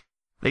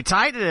 they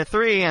tied it at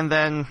 3 and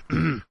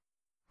then,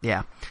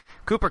 yeah.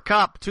 Cooper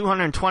Kupp,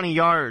 220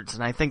 yards,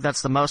 and I think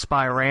that's the most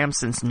by a Ram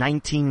since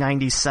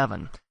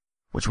 1997,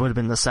 which would have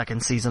been the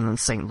second season in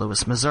St.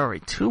 Louis, Missouri.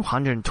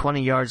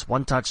 220 yards,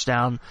 1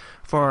 touchdown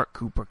for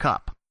Cooper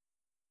Kupp.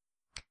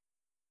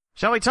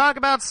 Shall we talk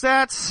about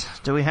stats?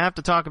 Do we have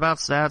to talk about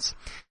stats?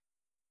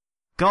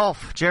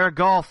 Jared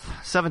Goff,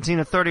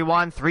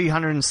 17-31,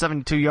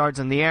 372 yards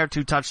in the air,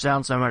 2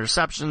 touchdowns, no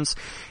interceptions,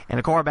 and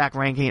a quarterback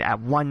ranking at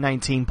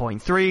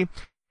 119.3.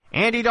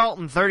 Andy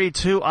Dalton,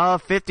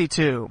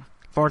 32-52.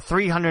 For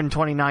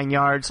 329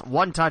 yards,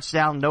 1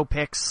 touchdown, no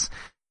picks.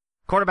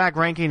 Quarterback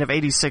ranking of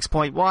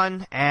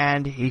 86.1,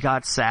 and he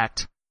got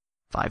sacked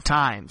 5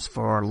 times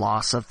for a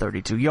loss of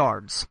 32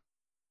 yards.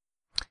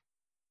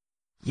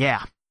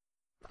 Yeah,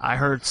 I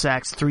heard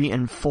sacks 3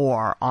 and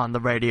 4 on the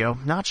radio.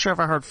 Not sure if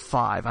I heard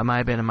 5. I might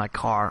have been in my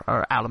car,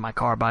 or out of my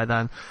car by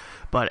then.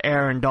 But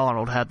Aaron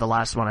Donald had the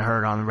last one I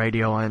heard on the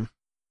radio. And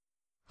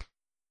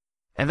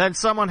then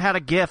someone had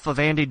a gif of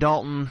Andy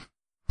Dalton,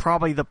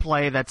 probably the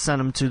play that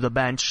sent him to the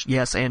bench.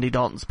 Yes, Andy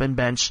Dalton's been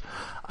benched.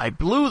 I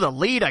blew the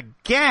lead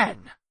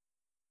again.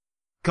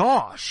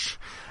 Gosh.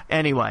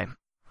 Anyway,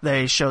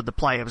 they showed the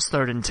play. It was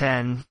 3rd and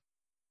 10.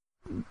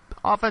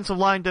 Offensive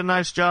line did a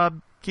nice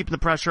job keeping the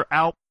pressure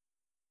out.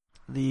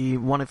 The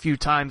one a few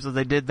times that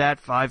they did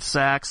that, 5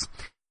 sacks,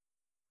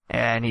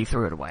 and he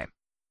threw it away.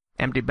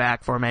 Empty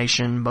back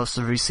formation, most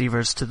of the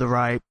receivers to the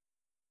right,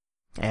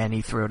 and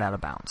he threw it out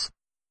of bounds.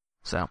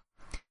 So,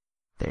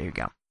 there you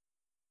go.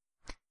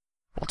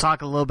 We'll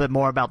talk a little bit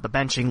more about the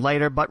benching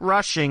later, but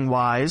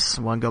rushing-wise,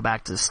 I want to go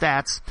back to the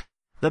stats.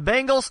 The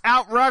Bengals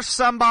outrushed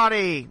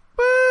somebody!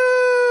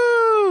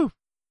 Woo!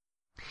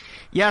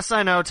 Yes,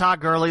 I know, Todd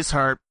Gurley's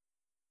hurt,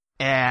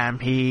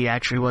 and he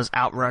actually was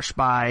outrushed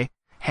by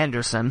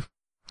Henderson.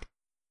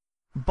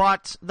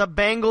 But the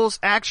Bengals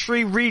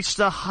actually reached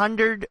the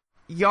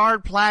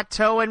 100-yard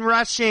plateau in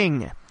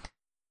rushing.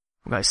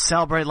 We're going to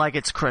celebrate like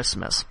it's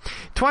Christmas.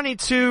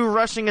 22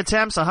 rushing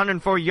attempts,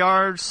 104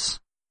 yards.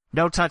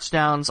 No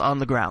touchdowns on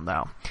the ground,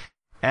 though.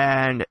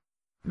 And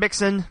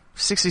Mixon,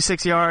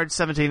 66 yards,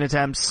 17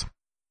 attempts.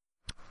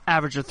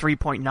 Average of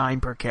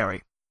 3.9 per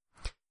carry.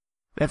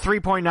 That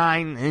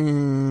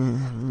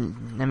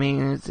 3.9, I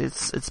mean,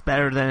 it's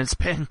better than it's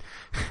been.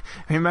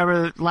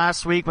 Remember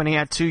last week when he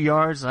had 2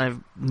 yards? I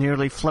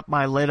nearly flipped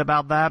my lid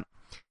about that.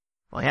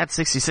 Well, he had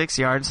 66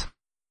 yards.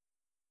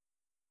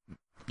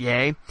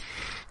 Yay.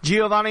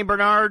 Giovanni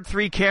Bernard,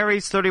 3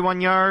 carries,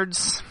 31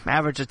 yards.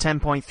 Average of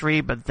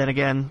 10.3, but then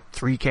again,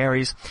 3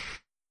 carries.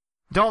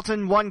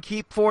 Dalton, 1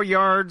 keep, 4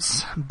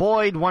 yards.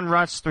 Boyd, 1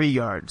 rush, 3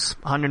 yards.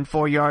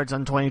 104 yards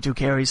on 22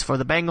 carries for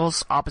the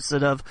Bengals,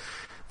 opposite of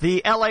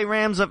the LA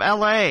Rams of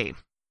LA.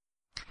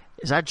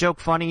 Is that joke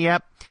funny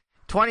yet?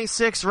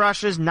 26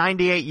 rushes,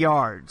 98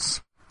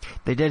 yards.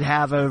 They did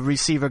have a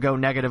receiver go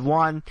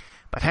 -1,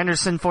 but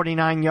Henderson,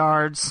 49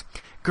 yards.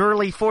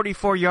 Gurley,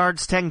 44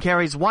 yards, 10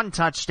 carries, 1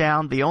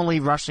 touchdown, the only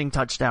rushing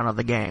touchdown of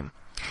the game.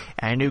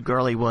 And I knew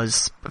Gurley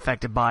was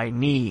affected by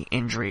knee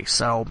injury,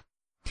 so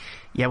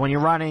yeah, when you're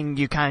running,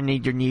 you kind of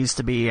need your knees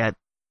to be at,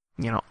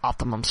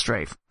 optimum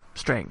strength.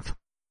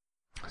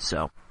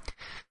 So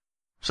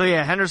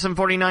yeah, Henderson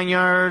 49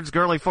 yards,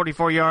 Gurley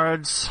 44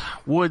 yards,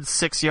 Woods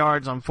 6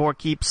 yards on 4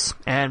 keeps,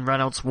 and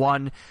Reynolds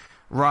 1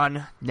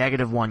 run,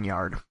 -1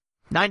 yard.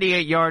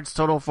 98 yards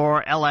total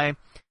for LA,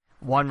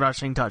 1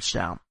 rushing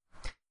touchdown.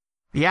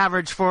 The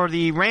average for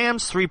the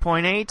Rams,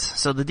 3.8,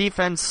 so the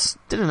defense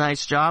did a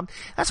nice job.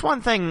 That's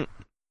one thing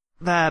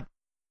that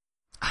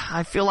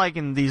I feel like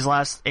in these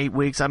last 8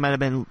 weeks I might have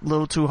been a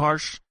little too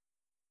harsh.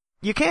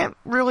 You can't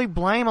really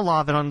blame a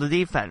lot of it on the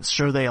defense.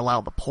 Sure, they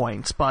allow the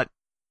points, but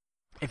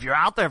if you're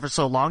out there for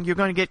so long, you're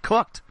going to get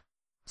cooked.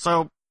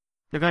 So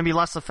they're going to be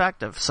less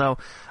effective. So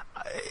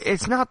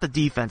it's not the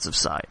defensive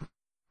side,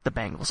 the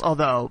Bengals,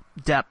 although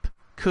depth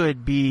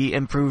could be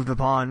improved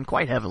upon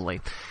quite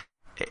heavily.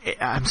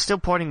 I'm still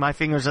pointing my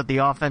fingers at the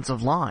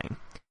offensive line.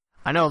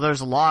 I know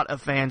there's a lot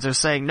of fans that are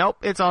saying, nope,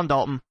 it's on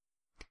Dalton.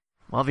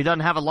 Well, if he doesn't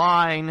have a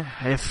line,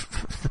 if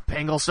the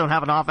Bengals don't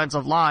have an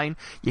offensive line,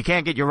 you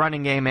can't get your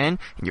running game in,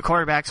 and your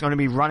quarterback's going to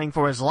be running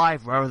for his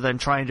life rather than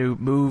trying to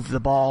move the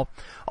ball,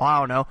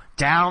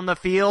 down the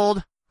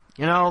field.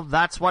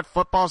 That's what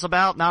football's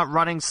about, not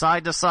running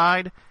side to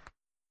side.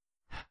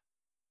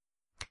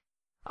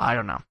 I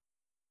don't know.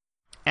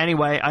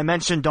 Anyway, I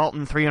mentioned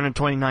Dalton,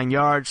 329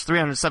 yards,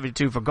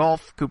 372 for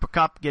Golf. Cooper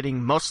Kupp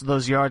getting most of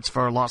those yards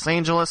for Los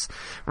Angeles.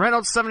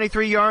 Reynolds,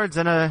 73 yards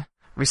and a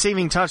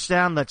receiving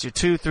touchdown. That's your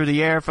 2 through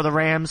the air for the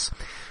Rams.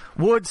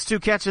 Woods, 2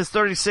 catches,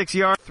 36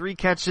 yards, 3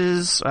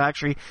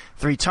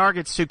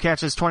 targets, 2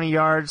 catches, 20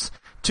 yards.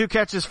 2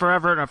 catches for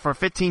Everett for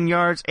 15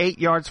 yards, 8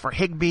 yards for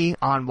Higbee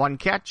on 1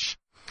 catch.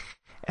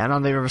 And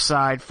on the other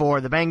side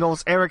for the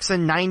Bengals,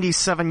 Erickson,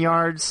 97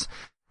 yards.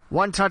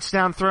 1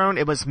 touchdown thrown.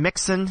 It was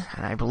Mixon,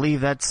 and I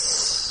believe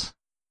that's...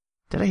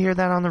 Did I hear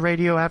that on the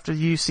radio after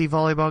the UC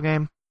volleyball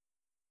game?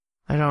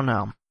 I don't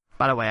know.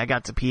 By the way, I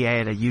got to PA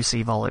at a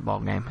UC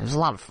volleyball game. It was a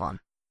lot of fun.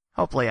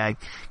 Hopefully I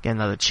get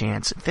another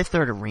chance. Fifth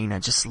Third Arena,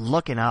 just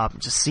looking up,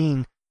 just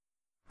seeing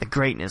the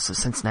greatness of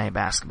Cincinnati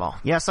basketball.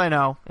 Yes, I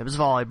know, it was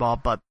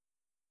volleyball, but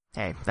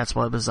hey, that's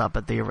what was up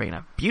at the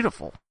arena.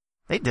 Beautiful.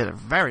 They did a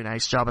very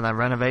nice job in that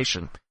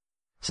renovation.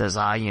 Says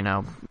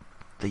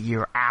the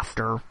year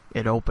after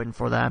it opened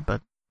for that,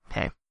 but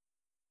hey,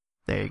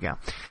 there you go.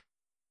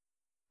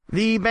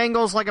 The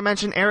Bengals, like I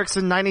mentioned,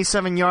 Erickson,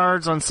 97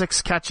 yards on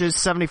 6 catches,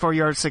 74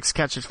 yards, 6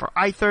 catches for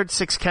Eitherd,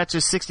 6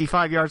 catches,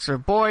 65 yards for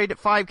Boyd,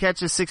 5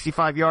 catches,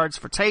 65 yards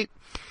for Tate.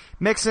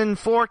 Mixon,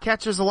 4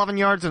 catches, 11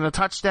 yards and a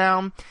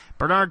touchdown.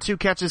 Bernard, 2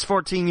 catches,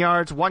 14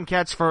 yards, 1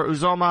 catch for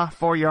Uzoma,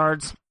 4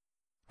 yards,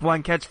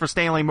 1 catch for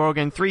Stanley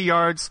Morgan, 3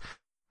 yards,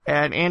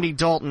 and Andy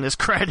Dalton is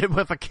credited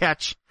with a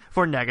catch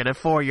for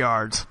 -4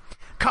 yards.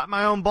 Caught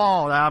my own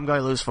ball. Now I'm going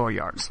to lose 4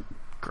 yards.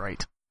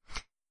 Great.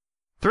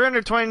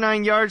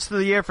 329 yards through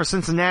the air for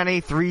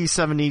Cincinnati,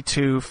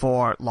 372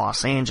 for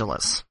Los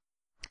Angeles.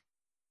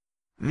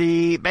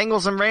 The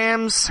Bengals and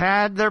Rams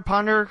had their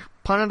punter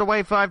punted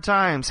away 5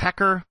 times.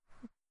 Hecker,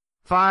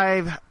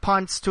 5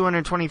 punts,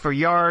 224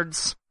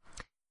 yards,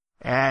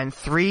 and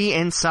 3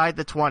 inside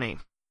the 20.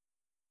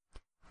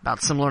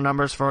 About similar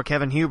numbers for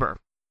Kevin Huber.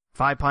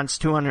 5 punts,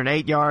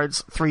 208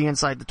 yards, 3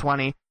 inside the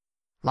 20.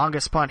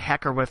 Longest punt,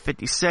 Hecker with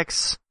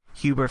 56,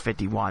 Huber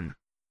 51.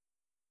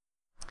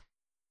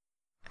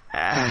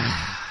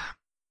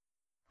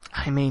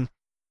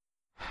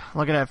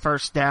 Looking at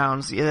first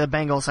downs, the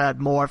Bengals had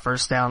more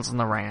first downs than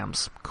the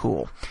Rams.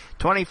 Cool.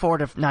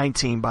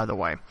 24-19, by the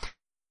way.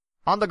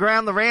 On the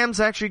ground, the Rams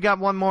actually got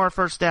 1 more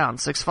first down.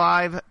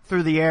 6-5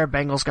 through the air.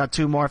 Bengals got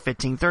 2 more,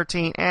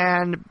 15-13.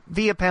 And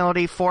via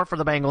penalty, 4 for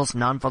the Bengals,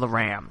 none for the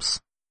Rams.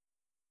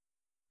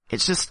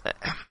 It's just...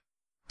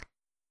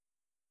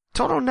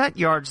 Total net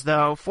yards,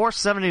 though,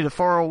 470 to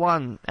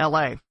 401,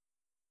 LA.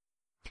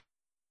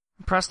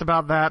 Impressed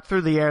about that.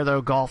 Through the air,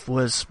 though, Golf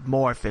was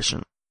more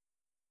efficient.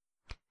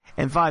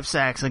 And 5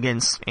 sacks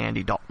against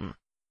Andy Dalton.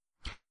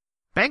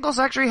 Bengals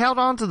actually held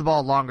on to the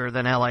ball longer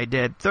than LA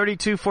did.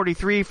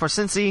 32-43 for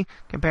Cincy,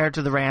 compared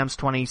to the Rams,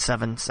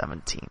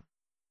 27-17.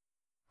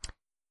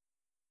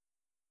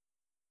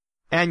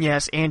 And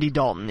yes, Andy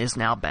Dalton is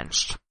now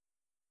benched.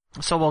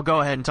 So we'll go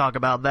ahead and talk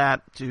about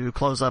that to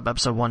close up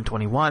episode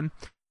 121.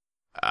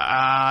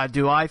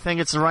 Do I think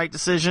it's the right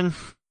decision?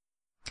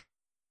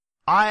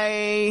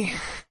 I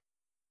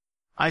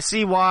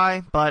see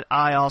why, but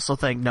I also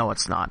think no,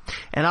 it's not.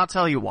 And I'll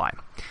tell you why.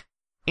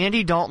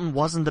 Andy Dalton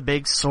wasn't the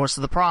big source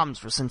of the problems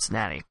for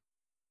Cincinnati.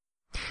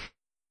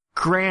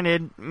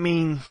 Granted,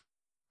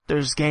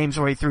 there's games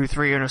where he threw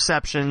 3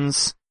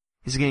 interceptions,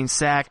 he's getting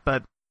sacked,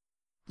 but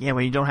yeah,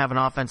 when you don't have an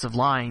offensive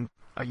line,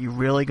 Are you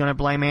really going to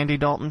blame Andy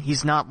Dalton?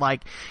 He's not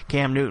like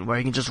Cam Newton where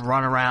he can just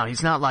run around.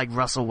 He's not like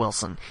Russell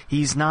Wilson.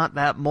 He's not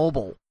that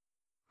mobile.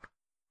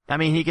 I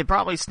mean, he could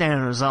probably stand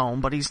on his own,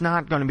 but he's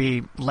not going to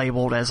be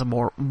labeled as a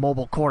more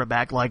mobile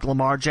quarterback like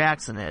Lamar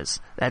Jackson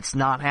is. That's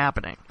not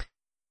happening.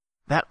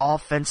 That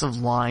offensive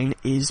line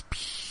is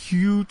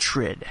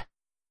putrid.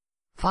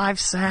 5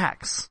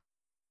 sacks.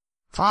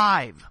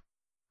 5.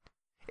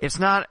 It's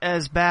not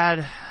as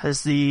bad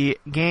as the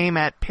game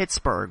at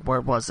Pittsburgh.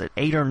 Where was it?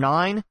 8 or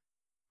 9?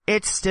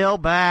 It's still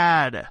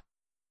bad.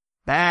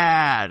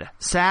 Bad.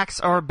 Sacks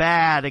are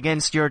bad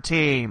against your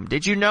team.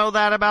 Did you know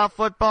that about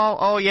football?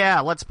 Oh yeah,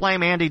 let's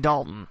blame Andy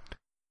Dalton.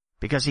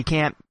 Because he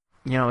can't,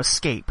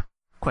 escape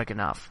quick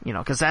enough,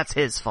 because that's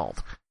his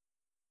fault.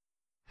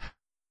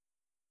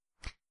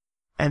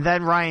 And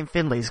then Ryan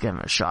Finley's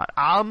given a shot.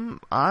 I'm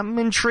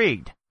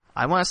intrigued.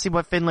 I want to see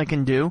what Finley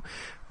can do,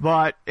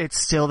 but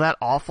it's still that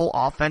awful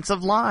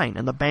offensive line,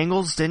 and the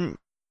Bengals didn't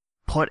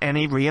put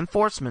any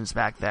reinforcements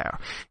back there.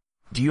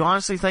 Do you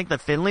honestly think that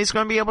Finley's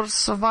going to be able to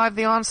survive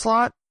the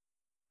onslaught?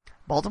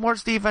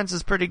 Baltimore's defense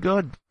is pretty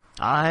good.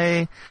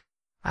 I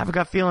have a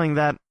gut feeling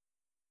that,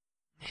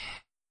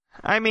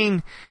 I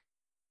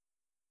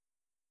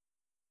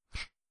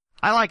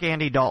like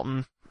Andy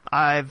Dalton.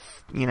 Do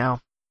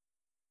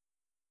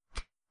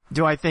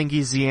I think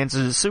he's the answer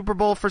to the Super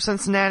Bowl for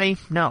Cincinnati?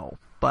 No.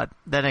 But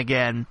then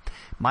again,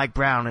 Mike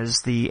Brown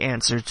is the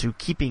answer to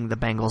keeping the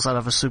Bengals out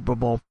of a Super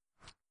Bowl.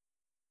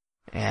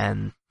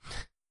 And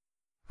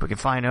if we can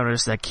find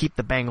owners that keep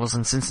the Bengals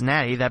in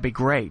Cincinnati, that'd be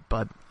great.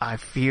 But I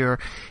fear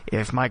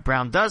if Mike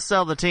Brown does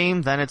sell the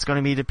team, then it's going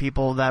to be to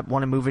people that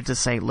want to move it to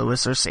St.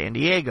 Louis or San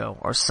Diego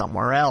or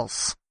somewhere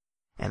else.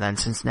 And then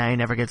Cincinnati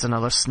never gets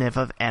another sniff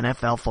of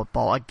NFL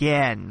football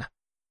again.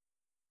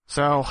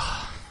 So,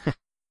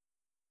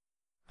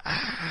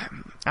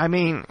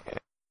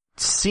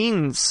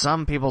 seeing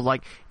some people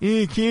like,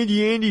 can't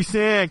Andy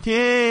sacked,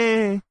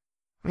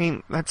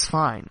 that's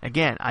fine.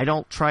 Again, I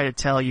don't try to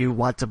tell you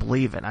what to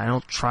believe in. I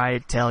don't try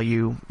to tell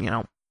you,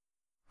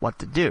 what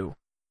to do.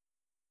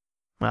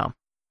 Well,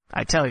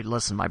 I tell you to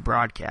listen to my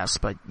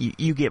broadcast, but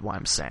you get what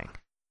I'm saying.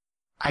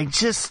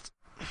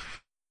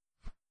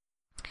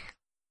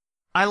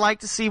 I like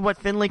to see what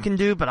Finley can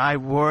do, but I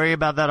worry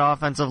about that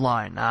offensive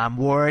line. I'm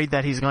worried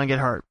that he's going to get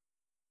hurt.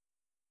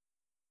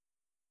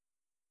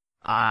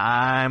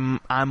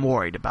 I'm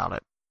worried about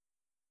it.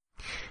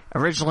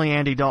 Originally,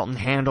 Andy Dalton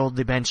handled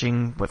the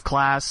benching with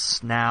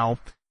class. Now,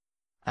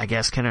 I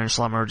guess Kenner and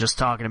Slummer are just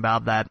talking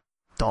about that.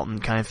 Dalton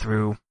kind of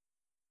threw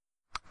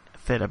a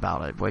fit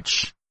about it,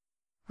 which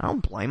I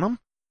don't blame him.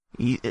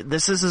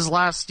 This is his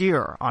last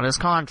year on his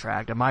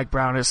contract, and Mike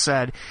Brown has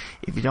said,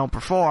 if you don't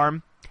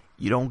perform,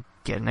 you don't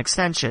get an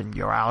extension.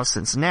 You're out of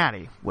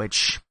Cincinnati,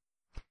 which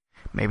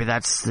maybe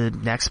that's the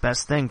next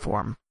best thing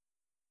for him.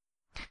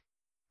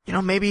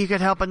 Maybe you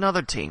could help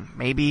another team.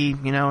 Maybe,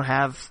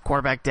 have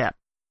quarterback depth.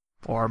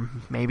 Or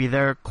maybe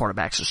their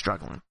quarterbacks are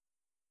struggling.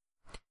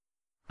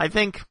 I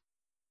think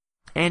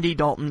Andy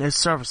Dalton is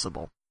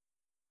serviceable.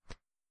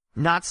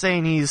 Not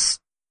saying he's,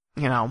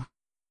 the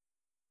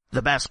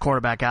best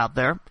quarterback out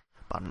there,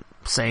 but I'm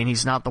saying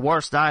he's not the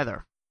worst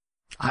either.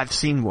 I've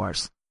seen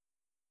worse.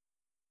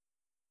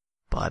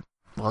 But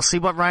we'll see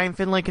what Ryan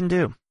Finley can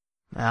do.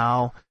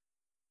 Now,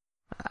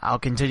 I'll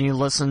continue to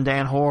listen to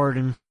Dan Horde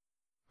and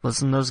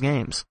listen to those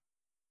games.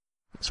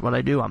 That's what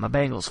I do. I'm a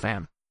Bengals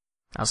fan.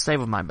 I'll stay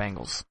with my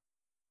Bengals.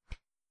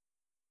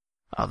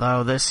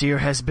 Although this year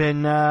has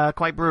been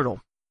quite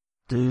brutal,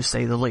 to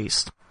say the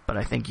least. But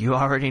I think you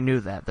already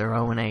knew that. They're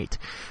 0-8.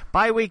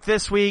 Bye week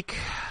this week,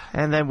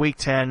 and then week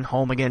 10,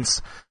 home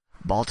against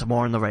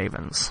Baltimore and the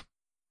Ravens.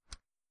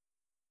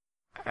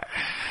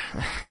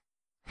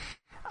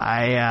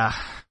 I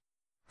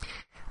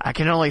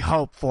can only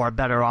hope for a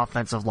better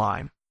offensive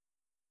line.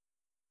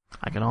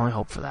 I can only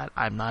hope for that.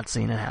 I'm not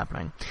seeing it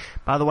happening.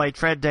 By the way,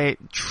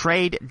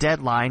 trade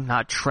deadline,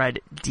 not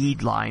trade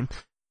deadline.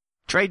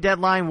 Trade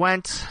deadline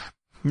went,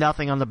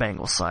 nothing on the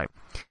Bengals side.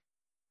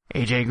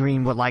 AJ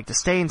Green would like to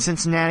stay in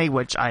Cincinnati,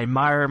 which I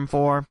admire him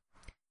for.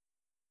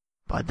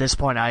 But at this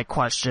point, I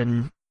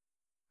question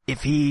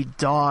if he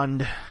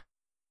donned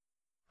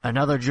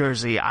another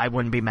jersey, I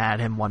wouldn't be mad at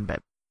him one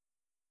bit.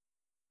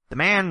 The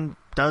man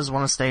does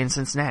want to stay in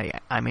Cincinnati.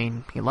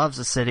 He loves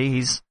the city.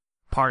 He's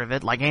part of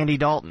it, like Andy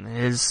Dalton,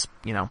 his,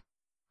 not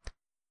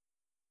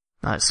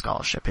his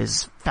scholarship,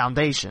 his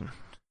foundation.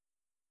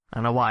 I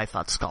don't know why I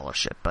thought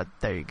scholarship, but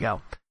there you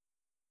go.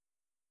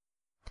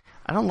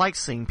 I don't like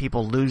seeing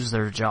people lose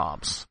their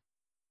jobs.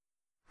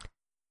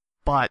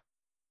 But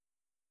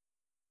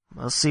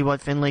we'll see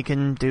what Finley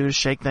can do to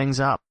shake things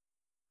up.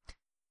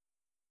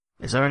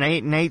 Is there an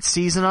 8-8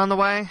 season on the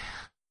way?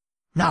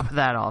 Not with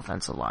that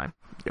offensive line.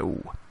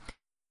 No.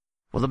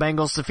 Will the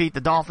Bengals defeat the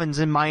Dolphins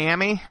in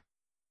Miami?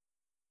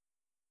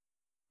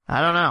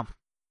 I don't know.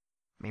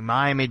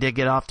 Miami did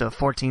get off to a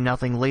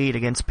 14-0 lead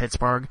against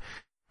Pittsburgh,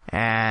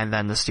 and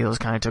then the Steelers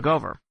kind of took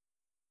over.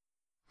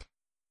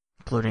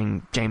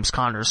 Including James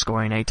Conner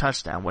scoring a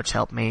touchdown, which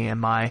helped me in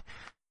my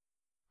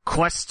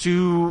quest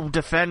to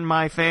defend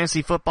my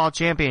fantasy football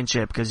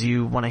championship because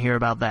you want to hear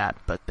about that,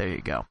 but there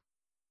you go.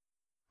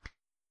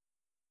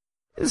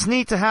 It's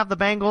neat to have the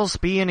Bengals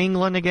be in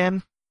England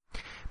again,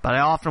 but I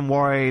often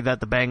worry that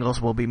the Bengals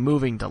will be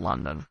moving to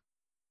London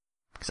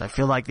because I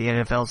feel like the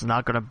NFL is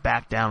not going to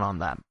back down on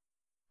that.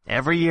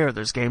 Every year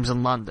there's games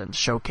in London to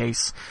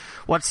showcase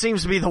what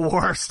seems to be the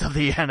worst of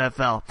the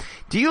NFL.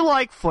 Do you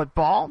like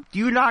football? Do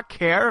you not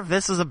care if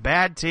this is a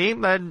bad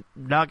team? Then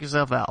knock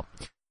yourself out.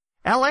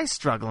 LA's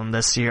struggling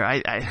this year.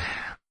 I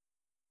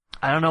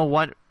don't know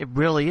what it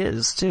really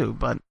is, too,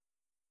 but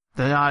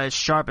they're not as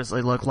sharp as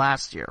they looked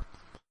last year.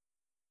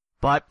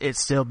 But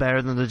it's still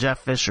better than the Jeff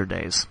Fisher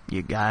days.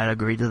 You gotta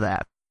agree to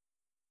that.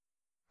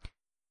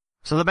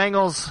 So the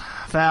Bengals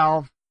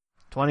fell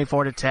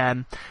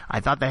 24-10. I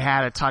thought they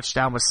had a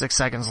touchdown with 6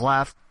 seconds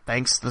left.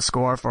 Thanks to the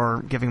score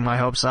for giving my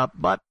hopes up,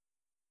 but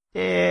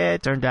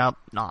it turned out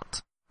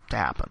not to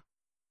happen.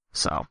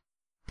 So,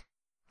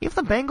 if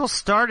the Bengals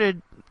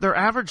started, their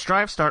average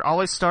drive start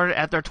always started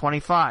at their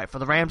 25. For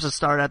the Rams, it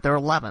started at their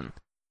 11.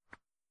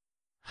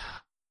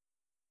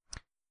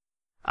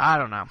 I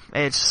don't know.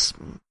 It's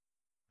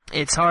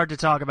hard to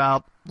talk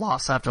about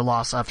loss after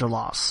loss after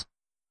loss.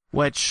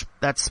 Which,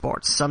 that's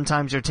sports.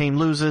 Sometimes your team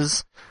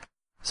loses.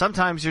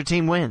 Sometimes your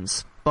team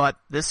wins. But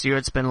this year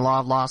it's been a lot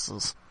of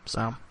losses.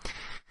 So,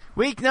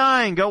 Week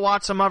 9, go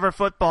watch some other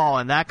football.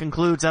 And that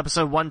concludes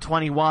episode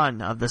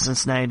 121 of the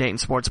Cincinnati Dayton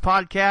Sports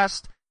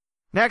Podcast.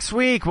 Next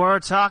week, we're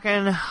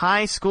talking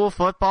high school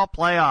football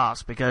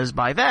playoffs. Because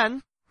by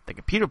then, the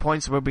computer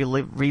points will be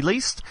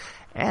released.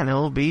 And it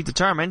will be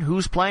determined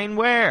who's playing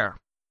where.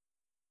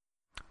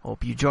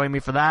 Hope you join me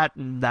for that,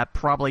 and that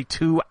probably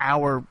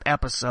 2-hour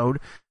episode.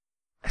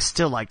 I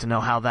still like to know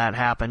how that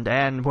happened,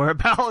 and we're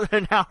about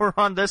an hour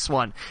on this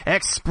one.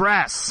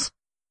 Express!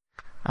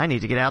 I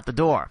need to get out the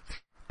door.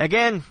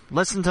 Again,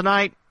 listen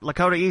tonight,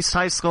 Lakota East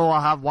High School.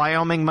 I'll have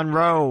Wyoming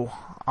Monroe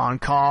on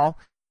call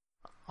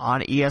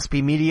on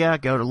ESP Media.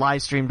 Go to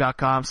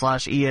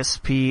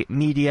livestream.com/ESP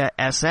Media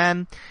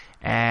SN,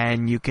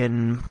 and you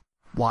can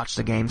watch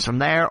the games from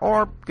there,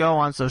 or go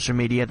on social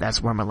media.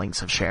 That's where my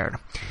links have shared.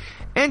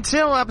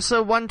 Until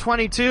episode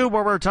 122,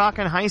 where we're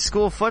talking high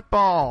school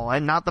football,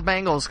 and not the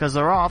Bengals, because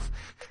they're off,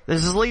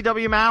 this is Lee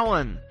W.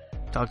 Mowen.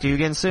 Talk to you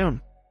again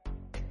soon.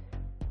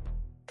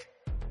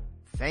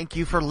 Thank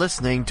you for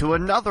listening to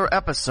another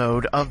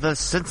episode of the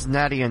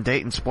Cincinnati and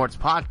Dayton Sports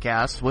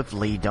Podcast with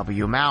Lee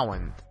W.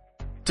 Mowen.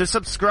 To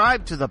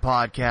subscribe to the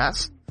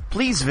podcast,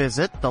 please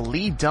visit the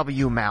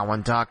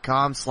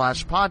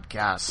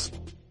leewmowen.com/podcast.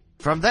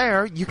 From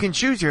there, you can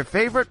choose your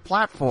favorite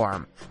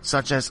platform,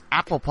 such as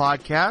Apple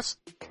Podcasts,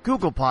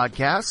 Google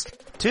Podcasts,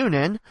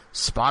 TuneIn,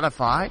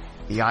 Spotify,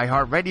 the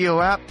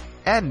iHeartRadio app,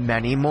 and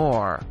many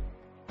more.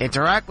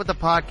 Interact with the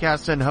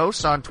podcast and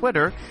hosts on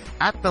Twitter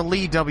at the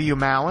Lee W.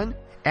 Mowen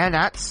and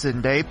at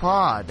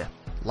CindayPod.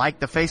 Like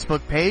the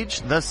Facebook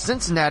page, the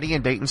Cincinnati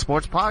and Dayton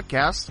Sports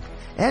Podcast,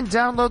 and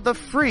download the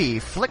free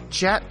Flick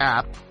Chat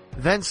app,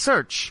 then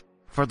search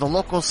for the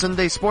local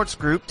Cinday Sports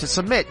Group to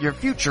submit your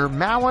future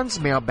Mowen's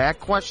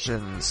Mailbag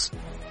questions.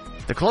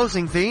 The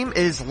closing theme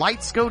is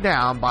Lights Go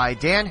Down by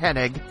Dan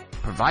Hennig,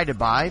 provided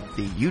by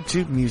the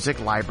YouTube Music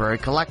Library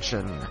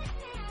Collection.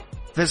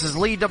 This is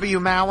Lee W.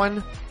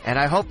 Mowen, and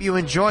I hope you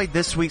enjoyed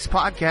this week's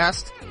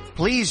podcast.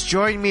 Please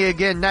join me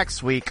again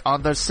next week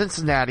on the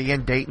Cincinnati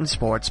and Dayton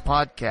Sports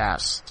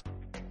Podcast.